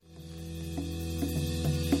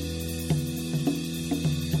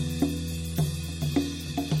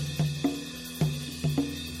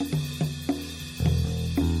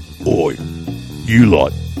you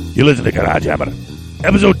lot. You listen to Garage Hammer,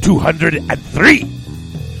 episode 203.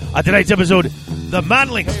 On tonight's episode, the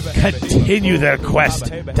Manlings continue their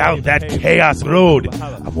quest down that chaos road.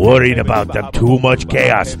 I'm worried about them too much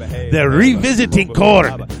chaos. They're revisiting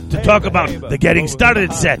Korn to talk about the getting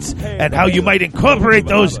started sets and how you might incorporate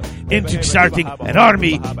those into starting an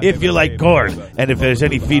army if you like Korn. And if there's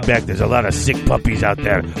any feedback, there's a lot of sick puppies out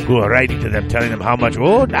there who are writing to them telling them how much,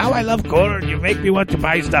 oh, now I love Korn, you make me want to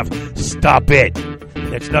buy stuff. Stop it.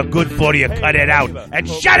 It's not good for you. Cut it out. And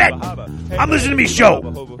shut it! I'm listening to me show.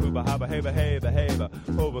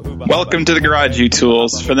 Welcome to the Garage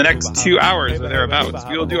U-Tools. For the next 2 hours or thereabouts,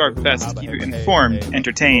 we will do our best to keep you informed,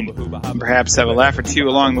 entertained, and perhaps have a laugh or two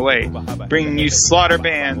along the way, bringing you slaughter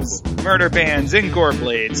bands, murder bands, and gore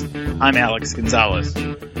blades. I'm Alex Gonzalez.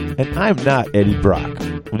 And I'm not Eddie Brock.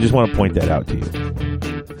 I just want to point that out to you.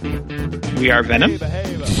 We are Venom?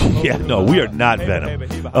 Yeah, no, we are not Venom.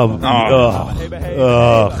 No.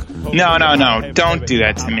 Don't do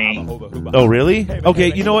that to me. Oh, really?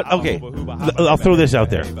 Okay, you know what? Okay, I'll throw this out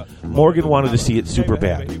there. Morgan wanted to see it super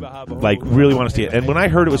bad. Like, really want to see it. And when I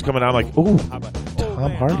heard it was coming out, I'm like, ooh,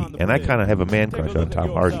 Tom Hardy. And I kind of have a man crush on Tom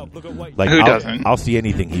Hardy. Like, who doesn't? I'll see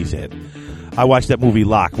anything he's in. I watched that movie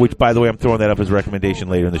Locke, which, by the way, I'm throwing that up as a recommendation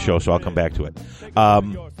later in the show, so I'll come back to it.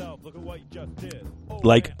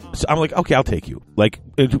 So I'm like, okay, I'll take you. Like,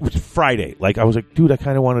 it was Friday. Like, I was like, dude, I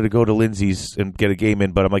kind of wanted to go to Lindsay's and get a game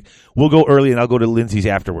in, but I'm like, we'll go early and I'll go to Lindsay's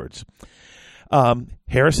afterwards.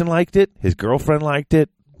 Harrison liked it. His girlfriend liked it.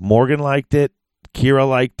 Morgan liked it. Kira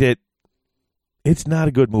liked it. It's not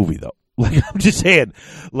a good movie, though. Like, I'm just saying,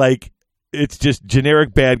 like, it's just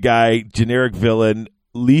generic bad guy, generic villain,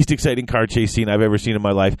 least exciting car chase scene I've ever seen in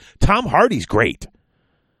my life. Tom Hardy's great.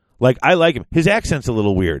 Like, I like him. His accent's a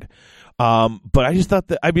little weird. But I just thought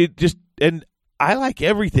that, and I like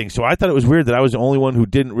everything, so I thought it was weird that I was the only one who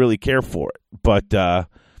didn't really care for it. But, I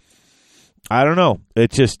don't know.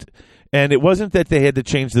 It just, and it wasn't that they had to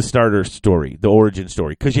change the starter story, the origin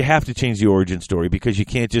story, because you have to change the origin story, because you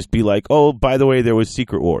can't just be like, oh, by the way, there was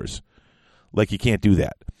Secret Wars. Like, you can't do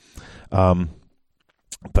that.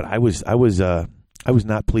 But I was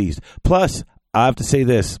not pleased. Plus, I have to say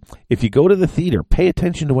this. If you go to the theater, pay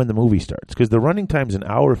attention to when the movie starts, because the running time's an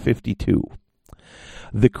hour 52.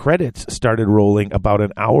 The credits started rolling about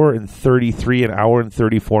an hour and 33, an hour and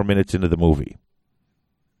 34 minutes into the movie.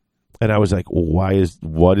 And I was like, what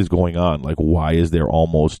is going on? Like, why is there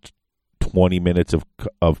almost 20 minutes of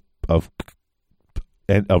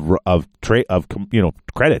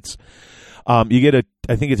credits? You get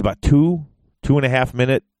I think it's about 2.5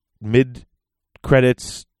 minute mid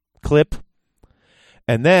credits clip.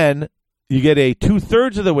 And then you get a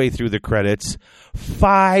 2/3 of the way through the credits,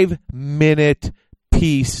 5-minute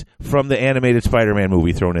piece from the animated Spider-Man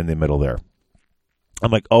movie thrown in the middle there.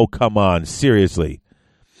 I'm like, oh, come on, seriously.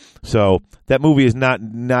 So that movie is not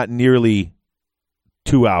nearly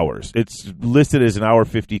 2 hours. It's listed as an hour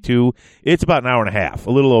 52. It's about an hour and a half,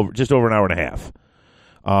 just over an hour and a half.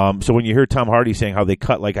 So when you hear Tom Hardy saying how they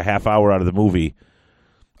cut like a half hour out of the movie,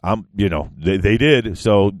 they did.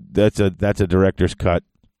 So that's a director's cut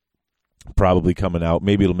probably coming out.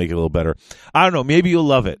 Maybe it'll make it a little better. I don't know. Maybe you'll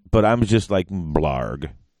love it, but I'm just like,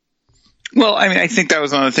 blarg. Well, I mean, I think that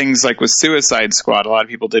was one of the things, like with Suicide Squad, a lot of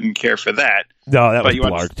people didn't care for that. No, that was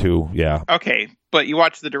blarg too, yeah. Okay, but you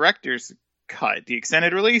watch the director's cut, the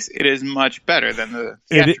extended release, it is much better than the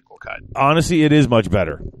theatrical cut. Honestly, it is much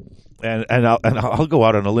better. And I'll go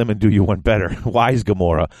out on a limb and do you one better. Wise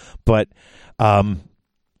Gamora. But and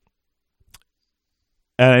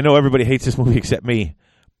I know everybody hates this movie except me,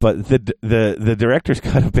 but the director's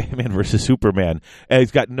cut of Batman versus Superman, and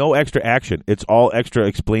it's got no extra action. It's all extra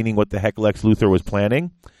explaining what the heck Lex Luthor was planning.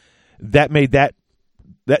 That made that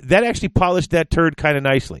actually polished that turd kind of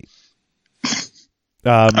nicely.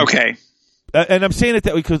 Okay. And I'm saying it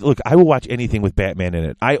that way because, look, I will watch anything with Batman in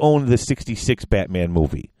it. I own the 66 Batman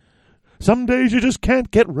movie. Some days you just can't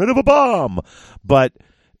get rid of a bomb. But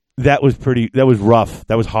that was rough.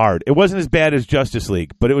 That was hard. It wasn't as bad as Justice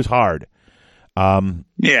League, but it was hard.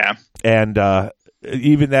 Yeah. And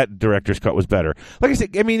even that director's cut was better. Like I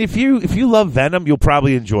said, I mean, if you love Venom, you'll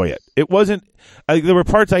probably enjoy it. It wasn't, there were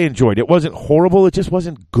parts I enjoyed. It wasn't horrible. It just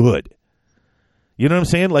wasn't good. You know what I'm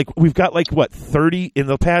saying? Like, we've got 30 in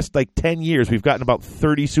the past 10 years. We've gotten about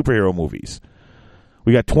 30 superhero movies.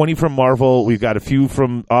 We got 20 from Marvel. We've got a few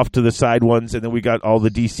from off to the side ones, and then we got all the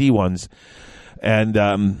DC ones. And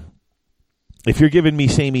if you're giving me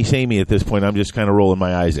samey at this point, I'm just kind of rolling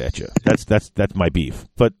my eyes at you. That's my beef.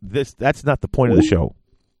 But that's not the point of the show.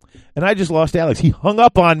 And I just lost Alex. He hung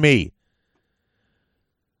up on me.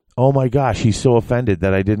 Oh my gosh, he's so offended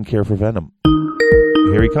that I didn't care for Venom.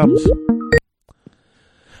 Here he comes.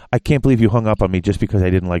 I can't believe you hung up on me just because I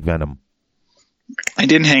didn't like Venom. I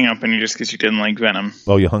didn't hang up on you just because you didn't like Venom.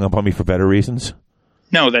 Oh, you hung up on me for better reasons?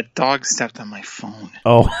 No, that dog stepped on my phone.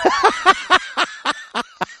 Oh.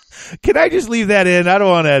 Can I just leave that in? I don't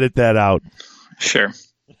want to edit that out. Sure.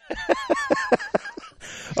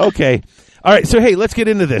 Okay. All right. So, hey, let's get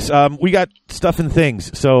into this. We got stuff and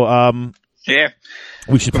things. So, yeah.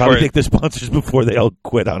 We should probably thank the sponsors before they all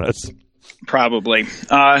quit on us. Probably.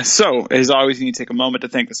 So, as always, you need to take a moment to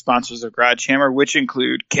thank the sponsors of Garage Hammer, which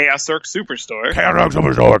include Chaos Orc Superstore. Chaos Orc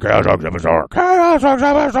Superstore. Chaos Orc Superstore. Chaos Orc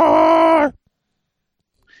Superstore.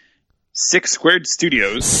 6 Squared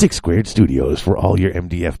Studios. 6 Squared Studios for all your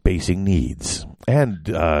MDF basing needs. And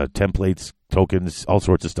templates, tokens, all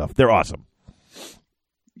sorts of stuff. They're awesome.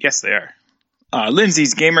 Yes, they are.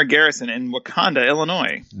 Lindsay's Gamer Garrison in Wakanda,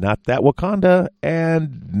 Illinois. Not that Wakanda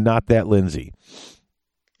and not that Lindsay.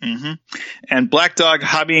 Mm-hmm. And Black Dog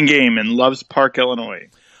Hobby and Game in Loves Park, Illinois.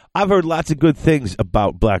 I've heard lots of good things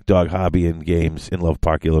about Black Dog Hobby and Games in Love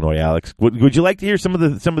Park, Illinois, Alex. Would you like to hear some of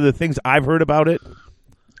the things I've heard about it?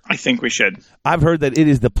 I think we should. I've heard that it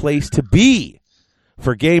is the place to be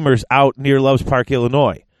for gamers out near Loves Park,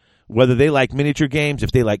 Illinois. Whether they like miniature games,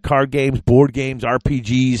 if they like card games, board games,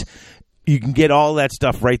 RPGs, you can get all that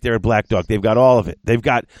stuff right there at Black Dog. They've got all of it. They've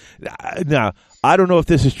got now. I don't know if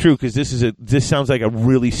this is true because this sounds like a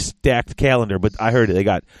really stacked calendar, but I heard it. They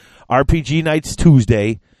got RPG nights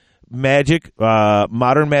Tuesday, Magic,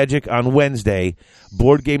 Modern Magic on Wednesday,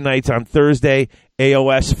 board game nights on Thursday,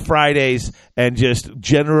 AOS Fridays, and just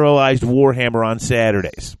generalized Warhammer on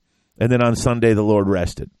Saturdays. And then on Sunday, the Lord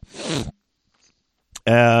rested.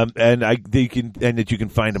 And that you can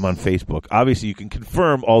find them on Facebook. Obviously, you can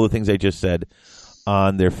confirm all the things I just said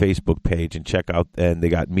on their Facebook page and check out. And they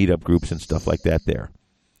got meetup groups and stuff like that there.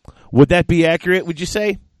 Would that be accurate? Would you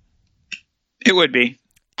say? It would be.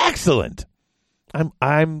 Excellent.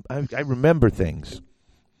 I remember things.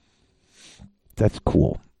 That's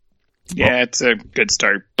cool. Yeah, it's a good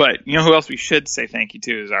start. But you know who else we should say thank you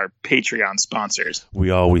to is our Patreon sponsors. We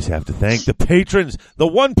always have to thank the patrons, the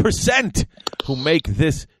 1% who make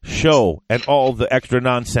this show and all the extra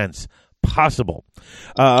nonsense possible.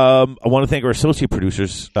 I want to thank our associate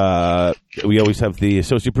producers. We always have the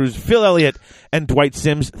associate producers, Phil Elliott and Dwight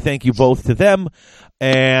Sims. Thank you both to them.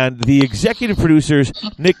 And the executive producers,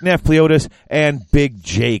 Nick Nefliotis and Big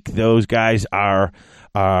Jake. Those guys are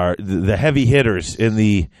the heavy hitters in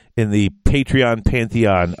the Patreon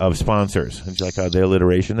pantheon of sponsors. Did you like how the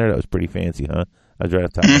alliteration there? That was pretty fancy, huh? I was right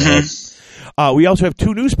off the top of my head. We also have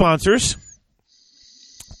two new sponsors.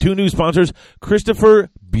 Christopher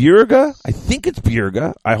Bjerga. I think it's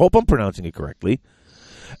Bjerga. I hope I'm pronouncing it correctly.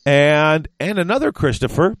 And another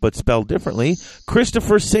Christopher, but spelled differently,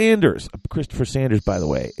 Christopher Sanders. Christopher Sanders, by the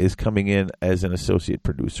way, is coming in as an associate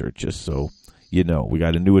producer, just so you know. We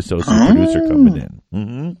got a new associate producer coming in.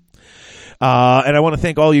 Mm-hmm. And I want to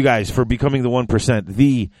thank all you guys for becoming the 1%,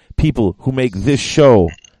 the people who make this show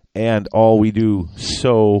and all we do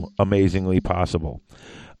so amazingly possible.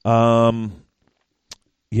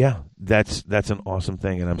 Yeah, that's an awesome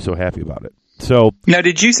thing, and I'm so happy about it. So now,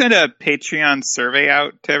 did you send a Patreon survey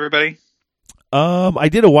out to everybody? I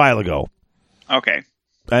did a while ago. Okay.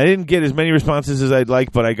 I didn't get as many responses as I'd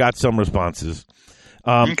like, but I got some responses.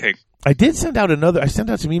 Okay. I did send out I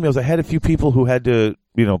sent out some emails. I had a few people who had to,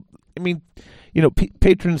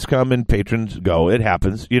 patrons come and patrons go. It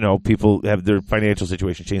happens. People have their financial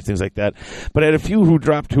situation change, things like that. But I had a few who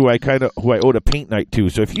dropped who I owed a paint night to.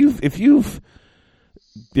 So if you've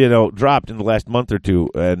dropped in the last month or two,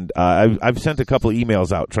 and I've sent a couple of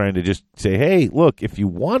emails out trying to just say, hey, look, if you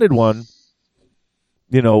wanted one,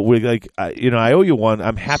 I owe you one.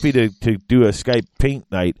 I'm happy to do a Skype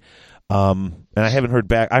paint night. And I haven't heard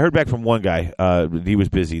back. I heard back from one guy. He was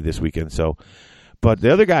busy this weekend. So, but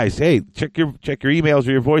the other guys, hey, check your emails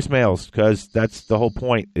or your voicemails, because that's the whole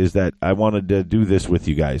point. Is that I wanted to do this with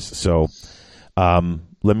you guys. So,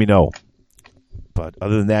 let me know. But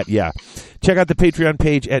other than that, yeah, check out the Patreon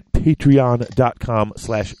page at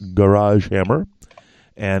patreon.com/GarageHammer.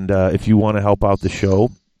 And if you want to help out the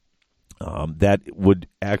show, that would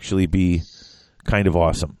actually be kind of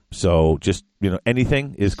awesome. So just,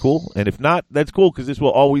 anything is cool. And if not, that's cool, because this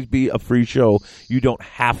will always be a free show. You don't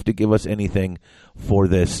have to give us anything for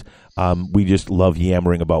this. We just love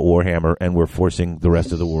yammering about Warhammer, and we're forcing the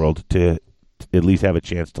rest of the world to at least have a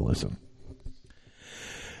chance to listen.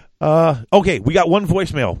 Okay, we got one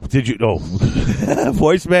voicemail. Did you know?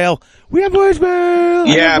 Voicemail. We have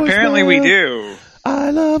voicemail. Yeah, apparently we do. I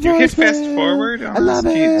love voicemail. Did you hit fast forward? I love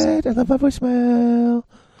it. I love my voicemail.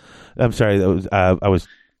 I'm sorry. That was I was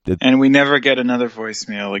And we never get another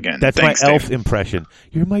voicemail again. That's Thanks, my Elf Dave. impression.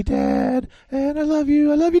 You're my dad, and I love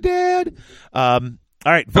you. I love you, Dad. All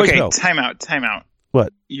right, voicemail. Okay, time out.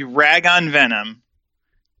 What? You rag on Venom,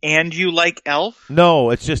 and you like Elf? No,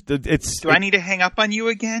 it's just it's. Do I need to hang up on you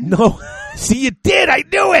again? No, see, you did. I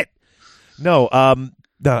knew it. No,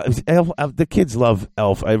 no. It was Elf, the kids love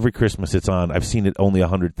Elf. Every Christmas it's on. I've seen it only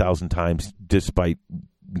 100,000 times, despite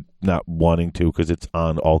not wanting to, because it's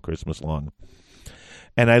on all Christmas long.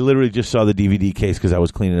 And I literally just saw the DVD case because I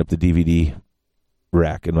was cleaning up the DVD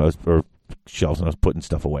rack or shelves, and I was putting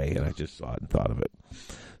stuff away, and I just saw it and thought of it.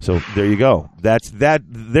 So there you go. That's that.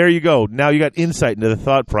 There you go. Now you got insight into the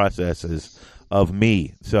thought processes of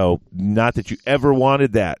me. So not that you ever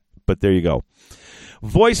wanted that, but there you go.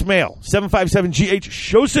 Voicemail 757GH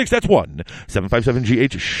show 6. That's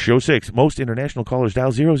 1-757GH show 6. Most international callers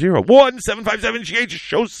dial 001 757GH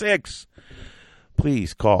show 6.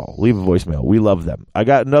 Please call. Leave a voicemail. We love them. I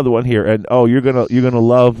got another one here, and you're gonna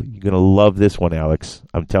love this one, Alex.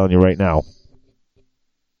 I'm telling you right now.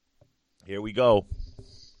 Here we go.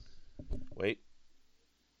 Wait.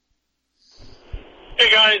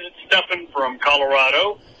 Hey guys, it's Stefan from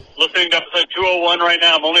Colorado. Listening to episode 201 right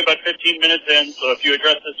now. I'm only about 15 minutes in, so if you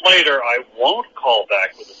address this later, I won't call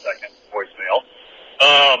back with a second voicemail.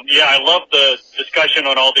 Yeah, I love the discussion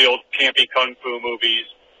on all the old campy kung fu movies.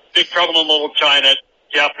 Big Trouble in Little China,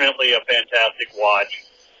 definitely a fantastic watch.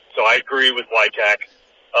 So I agree with Wyjack.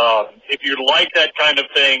 If you like that kind of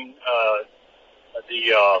thing,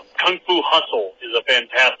 the Kung Fu Hustle is a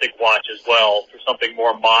fantastic watch as well for something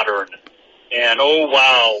more modern. And oh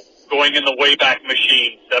wow, going in the Wayback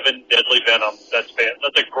Machine, 7 Deadly Venoms. That's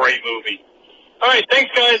a great movie. All right,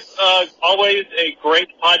 thanks guys. Always a great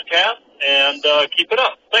podcast, and keep it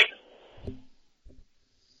up. Thanks.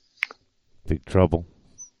 Big Trouble.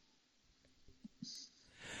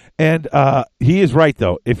 And he is right,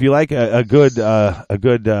 though. If you like a good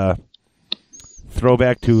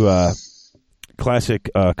throwback to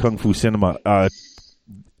classic kung fu cinema,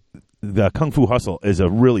 the Kung Fu Hustle is a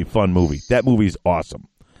really fun movie. That movie's awesome.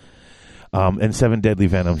 And 7 Deadly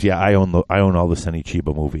Venoms. Yeah, I own all the Sonny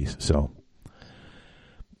Chiba movies, so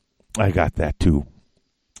I got that too.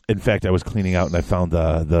 In fact, I was cleaning out and I found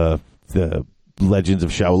the Legends of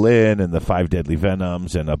Shaolin and the 5 Deadly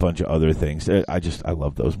Venoms and a bunch of other things. I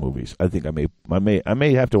love those movies. I think I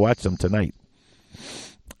may have to watch them tonight.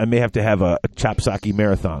 I may have to have a Chopsaki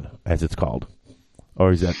marathon, as it's called, or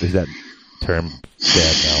is that term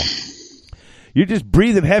bad now? You're just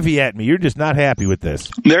breathing heavy at me. You're just not happy with this.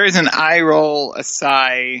 There is an eye roll, a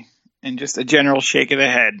sigh, and just a general shake of the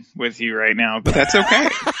head with you right now, but that's okay.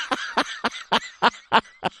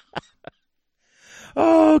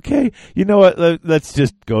 Okay. You know what? Let's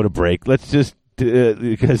just go to break. Let's just,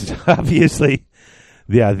 because obviously,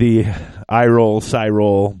 yeah, the eye roll, sigh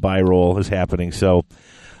roll, buy roll is happening. So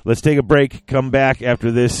let's take a break, come back after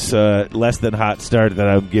this less than hot start that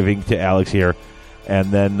I'm giving to Alex here. And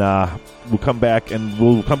then we'll come back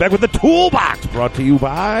with the Toolbox, brought to you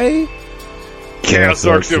by Chaos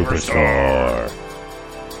Orc Superstore.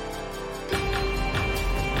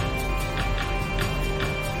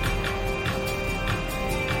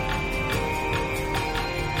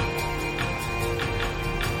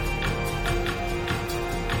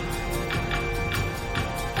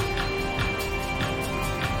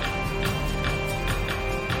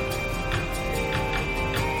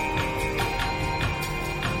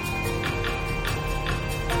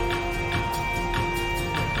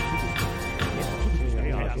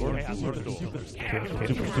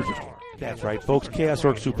 That's right, folks. Chaos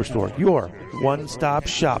Orc Superstore, your one-stop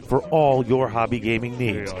shop for all your hobby gaming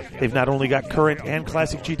needs. They've not only got current and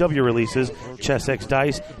classic GW releases, Chessex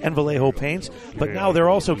dice, and Vallejo paints, but now they're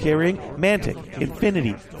also carrying Mantic,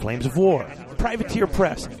 Infinity, Flames of War, Privateer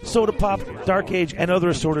Press, Soda Pop, Dark Age, and other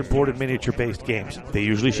assorted board and miniature-based games. They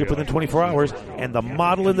usually ship within 24 hours, and the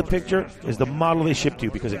model in the picture is the model they ship to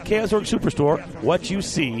you, because at Chaos Orc Superstore, what you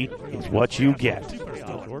see is what you get.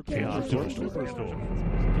 Chaos Orc Superstore.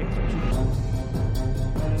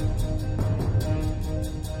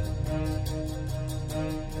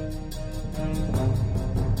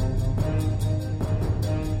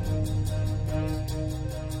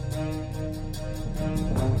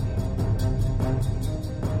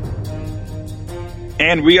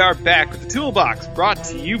 And we are back with the Toolbox, brought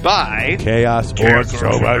to you by Chaos Orc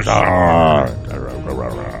Superstore.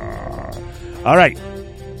 All right.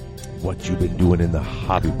 What you been doing in the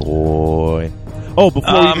hobby, boy? Oh,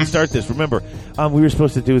 before we even start this, remember, we were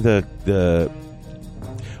supposed to do the...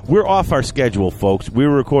 We're off our schedule, folks. We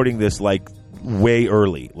were recording this, like, way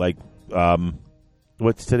early. Like,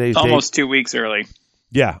 what's today's date? Almost 2 weeks early.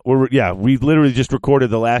 Yeah, we literally just recorded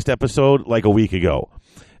the last episode like a week ago,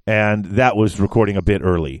 and that was recording a bit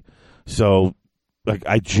early. So, like,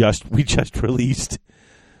 we just released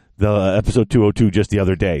the episode 202 just the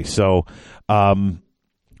other day. So, we're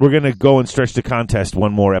gonna go and stretch the contest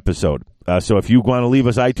one more episode. So if you want to leave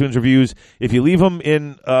us iTunes reviews, if you leave them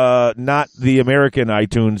in not the American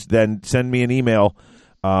iTunes, then send me an email,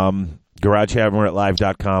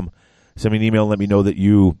 garagehammer@live.com. Send me an email and let me know that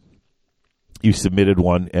you submitted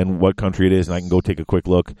one and what country it is, and I can go take a quick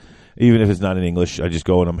look. Even if it's not in English, I just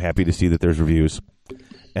go and I'm happy to see that there's reviews.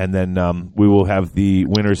 And then we will have the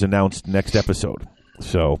winners announced next episode.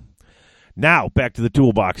 So now back to the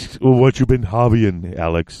toolbox. What you been hobbying,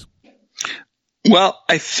 Alex? Well,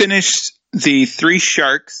 I finished the 3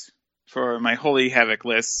 sharks for my Holy Havoc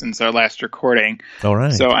list since our last recording. All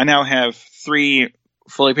right. So I now have 3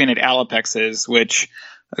 fully painted Alapexes, which,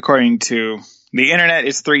 according to the internet,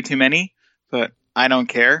 is 3 too many, but I don't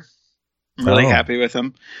care. I'm really happy with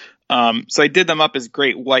them. So I did them up as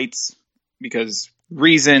great whites because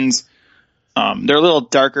reasons. They're a little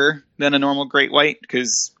darker than a normal great white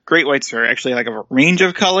because great whites are actually like a range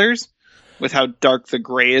of colors with how dark the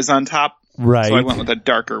gray is on top. Right. So I went with a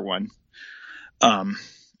darker one. And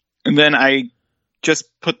then I just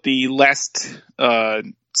put the last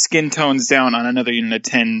skin tones down on another unit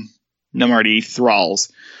of 10 Namarti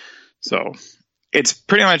Thralls. So it's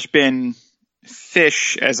pretty much been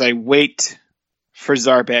fish as I wait for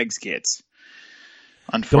Zarbag's kits.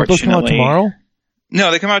 Unfortunately. Don't those come out tomorrow?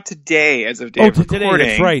 No, they come out today as of day of recording.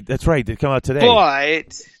 Today. That's right. They come out today.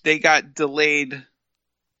 But they got delayed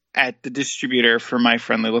at the distributor for my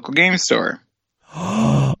friendly local game store.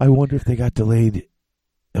 I wonder if they got delayed,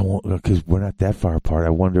 because we're not that far apart. I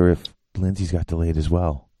wonder if Lindsay's got delayed as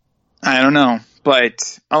well. I don't know,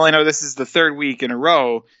 but all I know, this is the 3rd week in a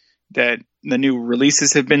row that the new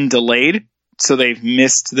releases have been delayed, so they've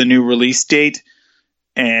missed the new release date,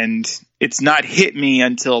 and it's not hit me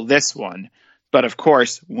until this one. But of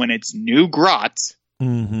course, when it's new grots,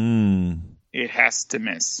 it has to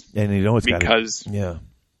miss. And you know it's because yeah.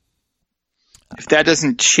 If that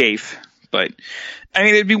doesn't chafe, but I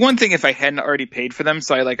mean, it'd be one thing if I hadn't already paid for them.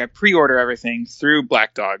 So I pre-order everything through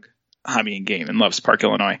Black Dog Hobby and Game in Loves Park,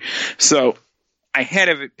 Illinois. So I had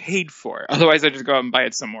it paid for. Otherwise, I'd just go out and buy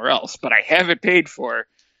it somewhere else. But I have it paid for,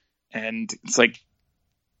 and it's like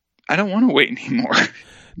I don't want to wait anymore.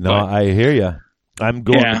 No, I hear you. I'm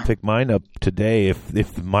going to pick mine up today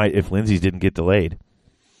if Lindsay's didn't get delayed.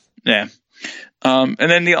 Yeah. And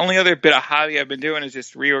then the only other bit of hobby I've been doing is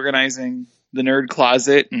just reorganizing the nerd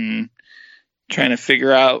closet and trying to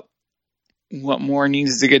figure out what more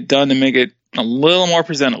needs to get done to make it a little more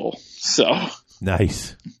presentable. So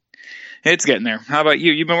nice. It's getting there. How about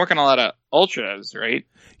you? You've been working a lot of Ultras, right?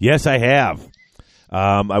 Yes, I have.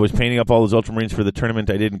 I was painting up all those Ultramarines for the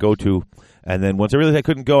tournament I didn't go to. And then once I realized I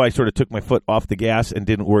couldn't go, I sort of took my foot off the gas and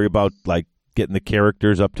didn't worry about getting the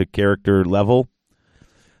characters up to character level.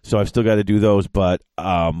 So I've still got to do those, but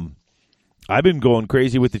I've been going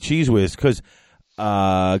crazy with the Cheese Whiz because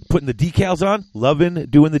putting the decals on, loving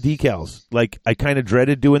doing the decals. I kind of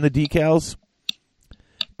dreaded doing the decals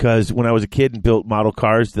because when I was a kid and built model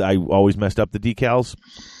cars, I always messed up the decals.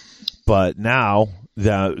 But now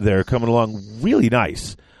they're coming along really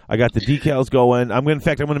nice. I got the decals going. I'm going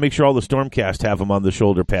to make sure all the Stormcast have them on the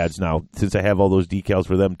shoulder pads now, since I have all those decals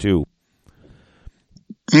for them too.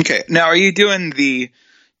 Okay. Now, are you doing the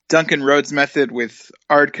Duncan Rhodes method with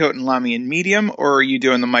Ardcoat and Lamy in medium, or are you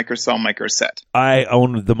doing the Microsol Microset? I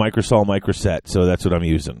own the Microsol Microset, so that's what I'm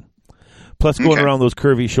using. Plus, going around those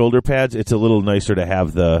curvy shoulder pads, it's a little nicer to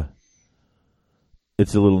have the.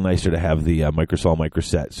 It's a little nicer to have the Microsol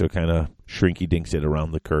Microset, so kind of shrinky dinks it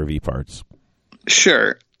around the curvy parts.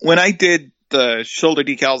 Sure. When I did the shoulder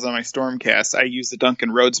decals on my Stormcast, I used the Duncan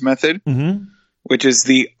Rhodes method, which is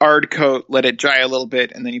the Ardcoat, let it dry a little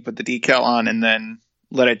bit, and then you put the decal on, and then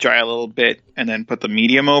let it dry a little bit, and then put the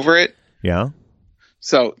medium over it. Yeah.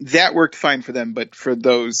 So that worked fine for them, but for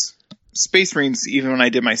those Space Marines, even when I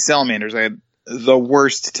did my Salamanders, I had the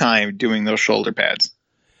worst time doing those shoulder pads.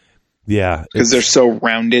 Yeah. Because they're so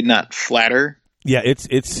rounded, not flatter. Yeah,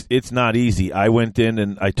 it's not easy. I went in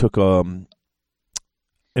and I took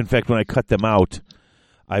in fact, when I cut them out,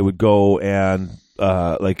 I would go and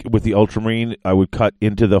with the Ultramarine, I would cut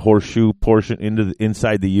into the horseshoe portion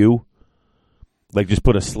inside the U. Just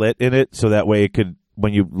put a slit in it so that way it could,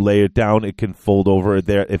 when you lay it down, it can fold over it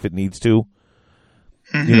there if it needs to.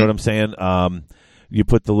 Mm-hmm. You know what I'm saying? You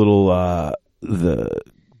put the little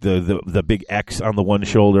the big X on the one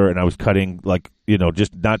shoulder, and I was cutting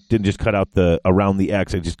didn't just cut out the around the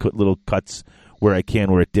X. I just cut little cuts where I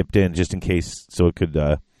can, where it dipped in, just in case, so it could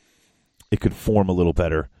it could form a little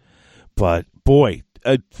better. But boy,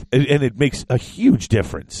 and it makes a huge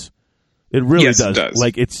difference. It really Yes, does. it does.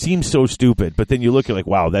 Like, it seems so stupid, but then you look at like,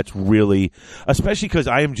 wow, that's really, especially because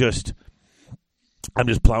I'm just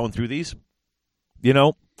plowing through these, you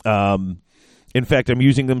know. In fact, I'm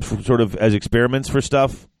using them for sort of as experiments for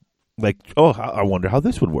stuff. Like, I wonder how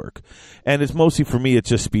this would work. And it's mostly for me, it's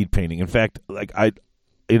just speed painting. In fact, like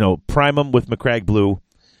prime them with Macragge Blue,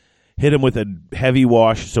 hit them with a heavy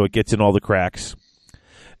wash so it gets in all the cracks.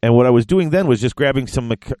 And what I was doing then was just grabbing some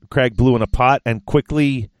Macragge Blue in a pot and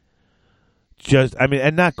quickly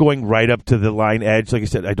and not going right up to the line edge. Like I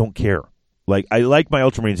said, I don't care. Like, I like my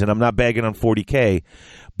Ultramarines, and I'm not bagging on 40K,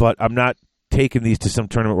 but I'm not taking these to some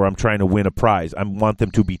tournament where I'm trying to win a prize. I want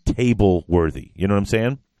them to be table worthy. You know what I'm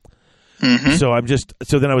saying? Mm-hmm.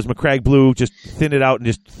 So then I was Macragge Blue, just thin it out and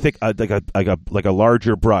just thick, like a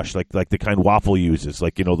larger brush, like the kind Waffle uses,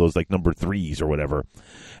 like, you know, those like number 3s or whatever,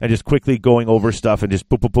 and just quickly going over stuff and just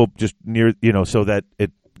boop, boop, boop, just near, you know, so that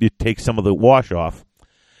it takes some of the wash off.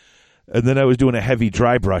 And then I was doing a heavy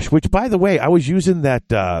dry brush, which, by the way, I was using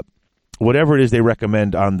that whatever it is they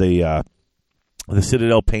recommend on the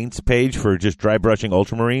Citadel Paints page for just dry brushing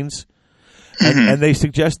Ultramarines, and they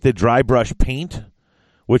suggest the dry brush paint,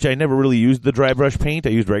 which I never really used the dry brush paint. I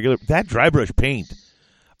used regular. That dry brush paint,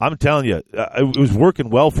 I'm telling you, it was working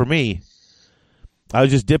well for me. I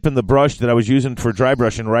was just dipping the brush that I was using for dry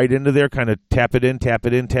brushing right into there, kind of tap it in,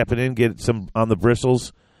 get some on the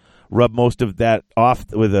bristles, rub most of that off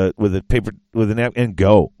with a paper, with a napkin, and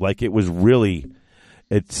go. Like, it was really,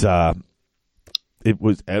 it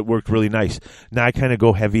worked really nice. Now I kind of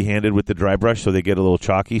go heavy-handed with the dry brush, so they get a little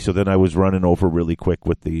chalky. So then I was running over really quick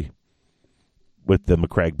with the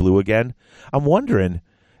Macragge Blue again. I'm wondering,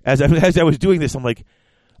 as I was doing this, I'm like,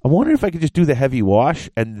 I wonder if I could just do the heavy wash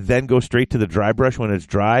and then go straight to the dry brush when it's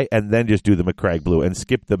dry, and then just do the Macragge Blue and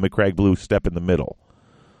skip the Macragge Blue step in the middle.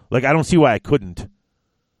 Like, I don't see why I couldn't.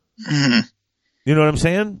 Mm-hmm. You know what I'm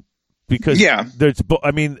saying? Because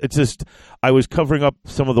it's just, I was covering up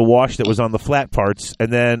some of the wash that was on the flat parts,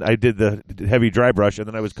 and then I did the heavy dry brush, and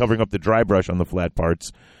then I was covering up the dry brush on the flat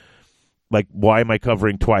parts. Like, why am I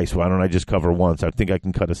covering twice? Why don't I just cover once? I think I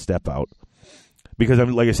can cut a step out. Because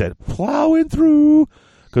I'm, like I said, plowing through.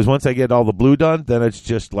 Because once I get all the blue done, then it's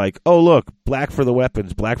just like, oh, look, black for the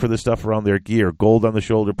weapons, black for the stuff around their gear, gold on the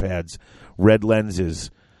shoulder pads, red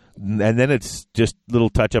lenses. And then it's just little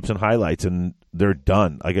touch-ups and highlights, and they're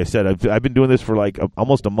done. Like I said, I've been doing this for like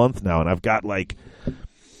almost a month now, and I've got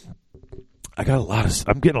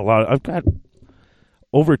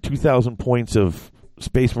over 2,000 points of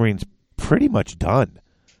Space Marines pretty much done.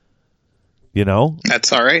 You know?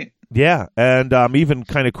 That's all right. Yeah, and I'm even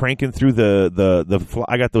kind of cranking through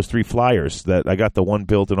I got those 3 flyers that I got the one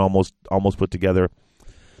built and almost put together.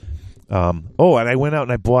 And I went out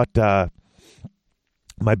and I bought.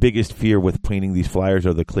 My biggest fear with painting these flyers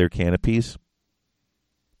are the clear canopies,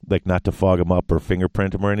 like not to fog them up or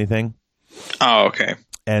fingerprint them or anything. Oh, okay.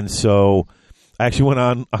 And so I actually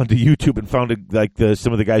went onto YouTube and found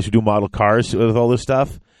some of the guys who do model cars with all this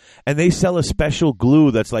stuff, and they sell a special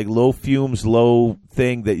glue that's like low fumes, low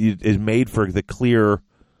thing that is made for clear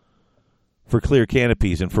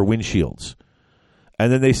canopies and for windshields.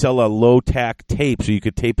 And then they sell a low tack tape so you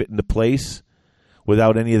could tape it into place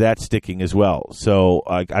without any of that sticking as well. So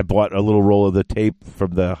I bought a little roll of the tape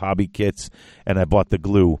from the hobby kits, and I bought the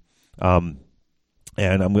glue. And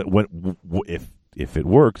if it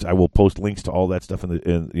works, I will post links to all that stuff in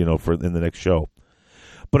the next show.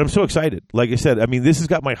 But I'm so excited. Like I said, I mean, this has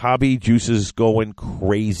got my hobby juices going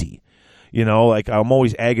crazy. You know, like I'm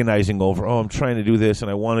always agonizing over, I'm trying to do this, and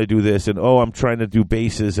I want to do this, and I'm trying to do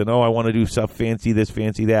bases, and I want to do stuff fancy this,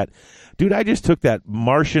 fancy that. Dude, I just took that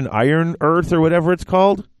Martian Iron Earth or whatever it's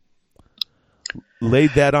called,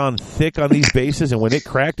 laid that on thick on these bases, and when it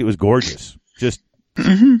cracked, it was gorgeous. Just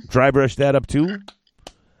dry brush that up too.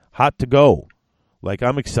 Hot to go. Like,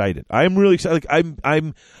 I'm excited. I'm really excited.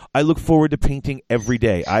 Like, I look forward to painting every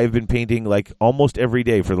day. I've been painting like almost every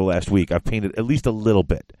day for the last week. I've painted at least a little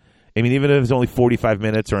bit. I mean, even if it's only 45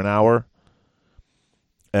 minutes or an hour,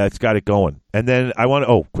 it's got it going. And then I want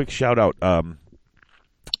to, quick shout out,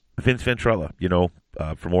 Vince Ventrella,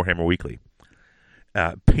 from Warhammer Weekly,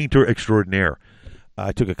 painter extraordinaire.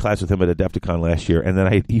 I took a class with him at Adepticon last year, and then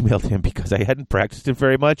I emailed him because I hadn't practiced it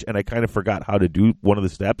very much, and I kind of forgot how to do one of the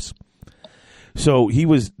steps. So he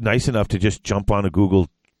was nice enough to just jump on a Google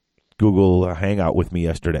Hangout with me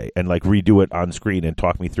yesterday and like redo it on screen and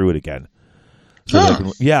talk me through it again.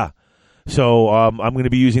 So I'm going to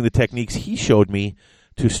be using the techniques he showed me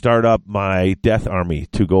to start up my Death Army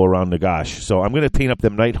to go around Nagash. So I'm going to paint up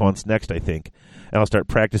them Night Haunts next, I think, and I'll start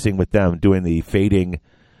practicing with them, doing the fading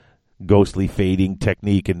ghostly fading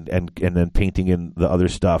technique and then painting in the other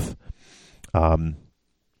stuff.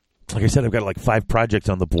 Like I said, I've got like 5 projects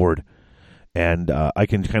on the board, and I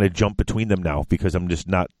can kind of jump between them now because I'm just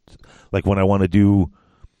not like when I want to do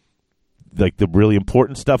like the really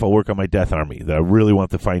important stuff, I'll work on my Death Army that I really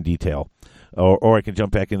want the fine detail, or I can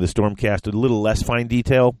jump back into the Stormcast with a little less fine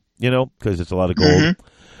detail, because it's a lot of gold.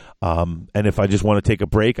 And if I just want to take a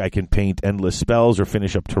break, I can paint endless spells or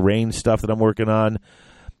finish up terrain stuff that I'm working on,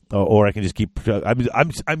 or I can just keep.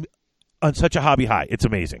 I'm on such a hobby high. It's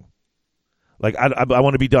amazing. Like I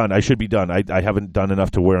want to be done. I should be done. I haven't done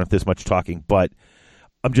enough to warrant this much talking, but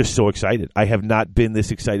I'm just so excited. I have not been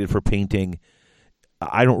this excited for painting.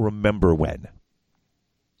 I don't remember when.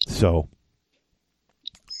 So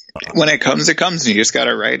when it comes, it comes. And you just got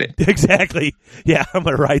to ride it. Exactly. Yeah, I'm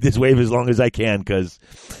gonna ride this wave as long as I can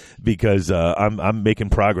because I'm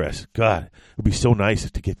making progress. God, it'd be so nice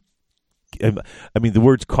to get. I mean, the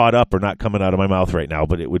words "caught up" are not coming out of my mouth right now,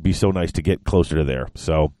 but it would be so nice to get closer to there.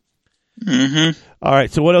 So. All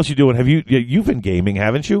right. So what else you doing? You've been gaming,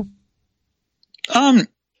 haven't you? Not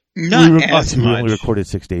as we much. only recorded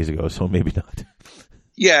 6 days ago, so maybe not.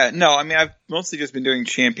 Yeah, no. I mean, I've mostly just been doing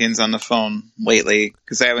Champions on the phone lately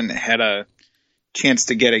because I haven't had a chance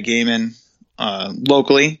to get a game in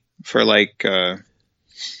locally for like Age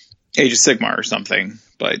of Sigmar or something.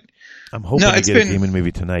 But I'm hoping to get a game in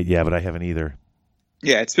maybe tonight. Yeah, but I haven't either.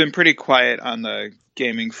 Yeah, it's been pretty quiet on the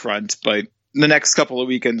gaming front, but. The next couple of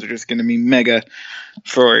weekends are just going to be mega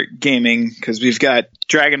for gaming because we've got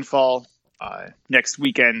Dragonfall next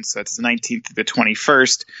weekend, so that's the 19th to the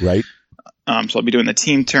 21st. Right. So I'll be doing the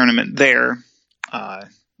team tournament there,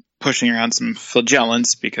 pushing around some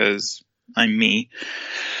flagellants because I'm me.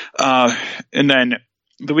 And then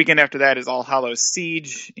the weekend after that is All Hallows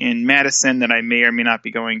Siege in Madison that I may or may not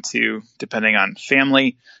be going to, depending on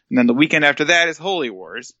family. And then the weekend after that is Holy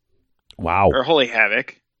Wars. Wow. Or Holy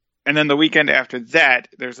Havoc. And then the weekend after that,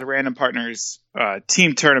 there's a Random Partners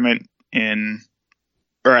team tournament in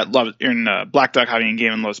Black Dog Hobby and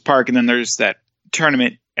Game in Lowe's Park. And then there's that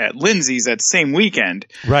tournament at Lindsay's that same weekend.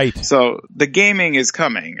 Right. So the gaming is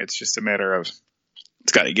coming. It's just a matter of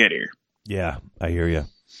it's got to get here. Yeah, I hear you.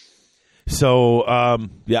 So, I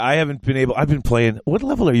haven't been able – I've been playing – what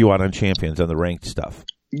level are you on Champions on the ranked stuff?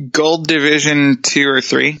 Gold Division 2 or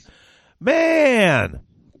 3. Man!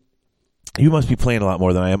 You must be playing a lot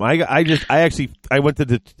more than I am. I went to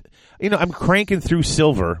the, I'm cranking through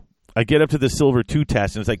silver. I get up to the silver 2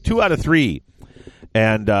 test, and it's like 2 out of 3,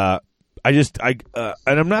 and and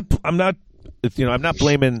I'm not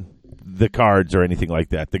blaming the cards or anything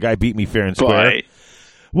like that. The guy beat me fair and square. Right.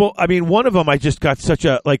 Well, I mean, one of them I just got such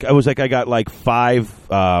a I got like 5,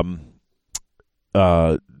 not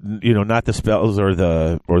the spells or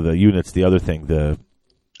the units. The other thing, the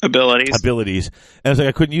abilities, and I was like,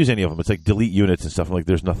 I couldn't use any of them. It's like delete units and stuff. I'm like,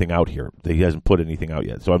 there's nothing out here. He hasn't put anything out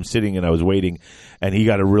yet. So I'm sitting and I was waiting, and he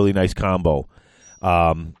got a really nice combo,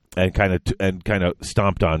 and kind of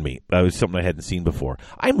stomped on me. That was something I hadn't seen before.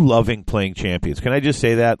 I'm loving playing Champions. Can I just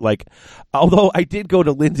say that? Like, although I did go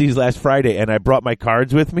to Lindsay's last Friday and I brought my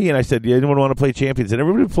cards with me, and I said, anyone want to play Champions? And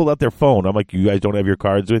everybody pulled out their phone. I'm like, you guys don't have your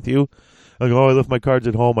cards with you? I go, I left my cards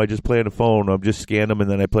at home. I just play on the phone. I'm just scan them, and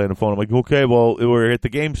then I play on the phone. I'm like, okay, well, we're at the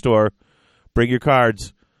game store. Bring your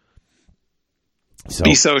cards. So,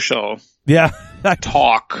 be social. Yeah.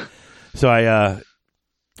 Talk. So I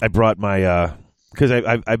brought my because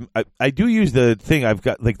I do use the thing. I've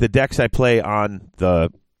got like the decks I play on the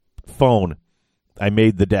phone. I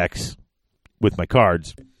made the decks with my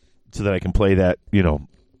cards so that I can play that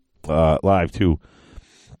live too.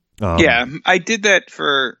 Yeah, I did that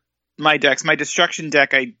for my decks. My destruction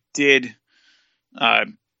deck, I did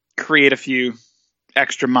create a few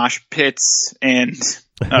extra mosh pits and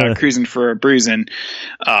cruising for a bruising.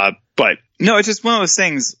 But no, it's just one of those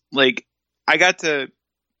things. Like, I got to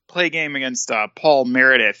play a game against Paul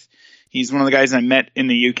Meredith. He's one of the guys I met in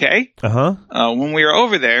the UK when we were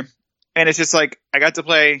over there. And it's just like, I got to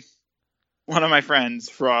play one of my friends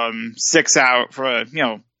from 6 hours for an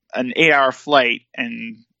 8-hour flight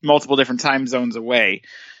and multiple different time zones away,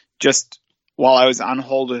 just while I was on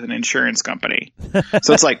hold with an insurance company.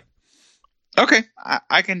 So it's like, okay,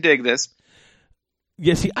 I can dig this.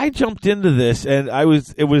 Yeah, see, I jumped into this, and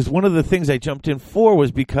it was one of the things I jumped in for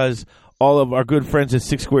was because all of our good friends at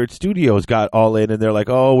Six Squared Studios got all in, and they're like,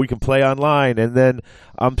 oh, we can play online. And then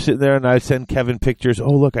I'm sitting there, and I send Kevin pictures.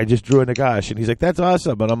 Oh, look, I just drew a Nagash. And he's like, that's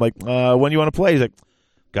awesome. And I'm like, when you want to play? He's like,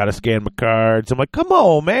 got to scan my cards. I'm like, come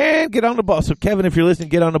on, man, get on the ball. So, Kevin, if you're listening,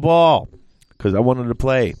 get on the ball because I wanted to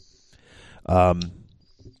play.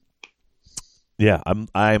 Yeah,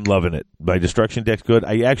 I'm loving it. My destruction deck's good.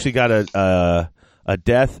 I actually got a a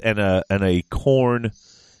death and a corn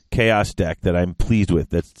chaos deck that I'm pleased with.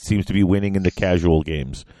 That seems to be winning in the casual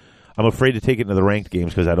games. I'm afraid to take it into the ranked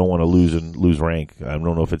games because I don't want to lose rank. I don't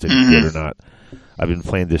know if it's any good or not. I've been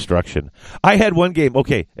playing Destruction. I had one game.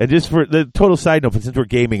 Okay, and just for the total side note, since we're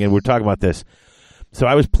gaming and we're talking about this, so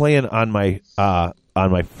I was playing on my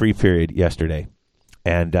free period yesterday,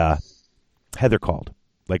 and Heather called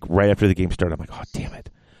like right after the game started. I'm like, oh damn it!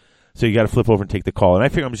 So you got to flip over and take the call, and I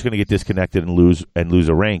figure I'm just going to get disconnected and lose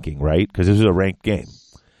a ranking, right? Because this is a ranked game.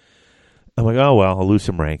 I'm like, oh well, I'll lose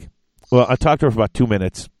some rank. Well, I talked to her for about 2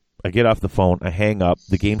 minutes. I get off the phone. I hang up.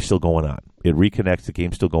 The game's still going on. It reconnects. The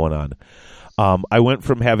game's still going on. I went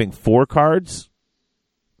from having 4 cards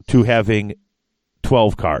to having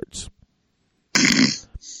 12 cards.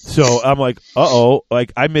 So I'm like, uh-oh.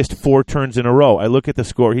 Like, I missed 4 turns in a row. I look at the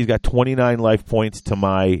score. He's got 29 life points to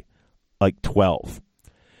my, 12.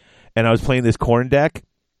 And I was playing this corn deck,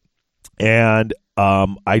 and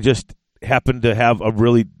I just happened to have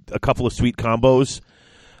a couple of sweet combos.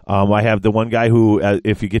 I have the one guy who,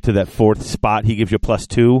 if you get to that 4th spot, he gives you a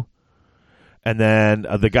 +2. And then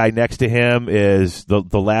the guy next to him is the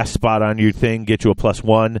last spot on your thing, get you a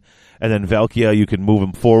 +1. And then Velkia, you can move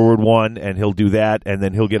him forward 1, and he'll do that, and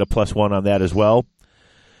then he'll get a +1 on that as well.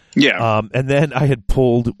 Yeah. And then I had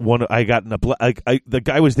pulled one. I got in the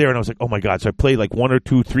guy was there, and I was like, oh my god! So I played like 1 or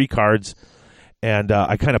 2, 3 cards, and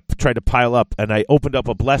I kind of tried to pile up, and I opened up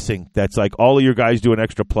a blessing that's like all of your guys do an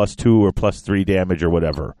extra +2 or +3 damage or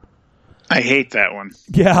whatever. I hate that one.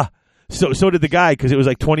 Yeah. So did the guy, because it was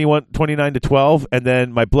like 29 to 12, and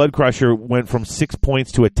then my Blood Crusher went from 6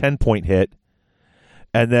 points to a 10-point hit,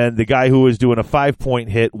 and then the guy who was doing a 5-point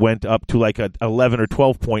hit went up to like a 11 or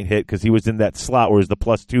 12-point hit because he was in that slot where it was the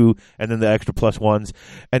 +2 and then the extra +1s,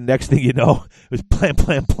 and next thing you know, it was plam,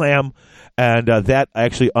 plam, plam, and that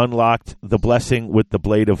actually unlocked the blessing with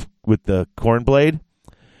the corn blade.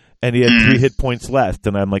 And he had 3 hit points left,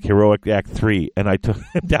 and I'm like, Heroic Act 3, and I took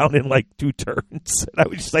him down in like 2 turns. And I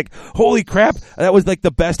was just like, holy crap, that was like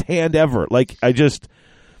the best hand ever. Like,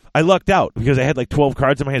 I lucked out because I had like 12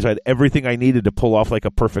 cards in my hand, so I had everything I needed to pull off like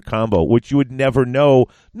a perfect combo, which you would never know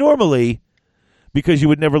normally because you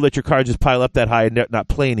would never let your cards just pile up that high and not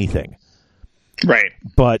play anything. Right.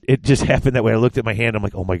 But it just happened that way. I looked at my hand. I'm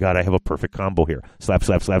like, oh, my God, I have a perfect combo here. Slap,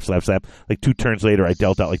 slap, slap, slap, slap. Like 2 turns later, I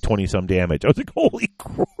dealt out like 20-some damage. I was like, holy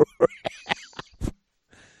crap.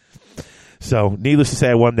 So, needless to say,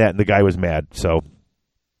 I won that, and the guy was mad. So,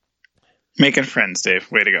 making friends,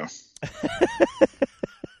 Dave. Way to go.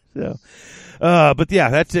 But, yeah,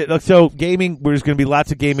 that's it. So, gaming, there's going to be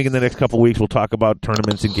lots of gaming in the next couple of weeks. We'll talk about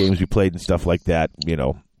tournaments and games we played and stuff like that,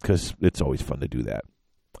 because it's always fun to do that.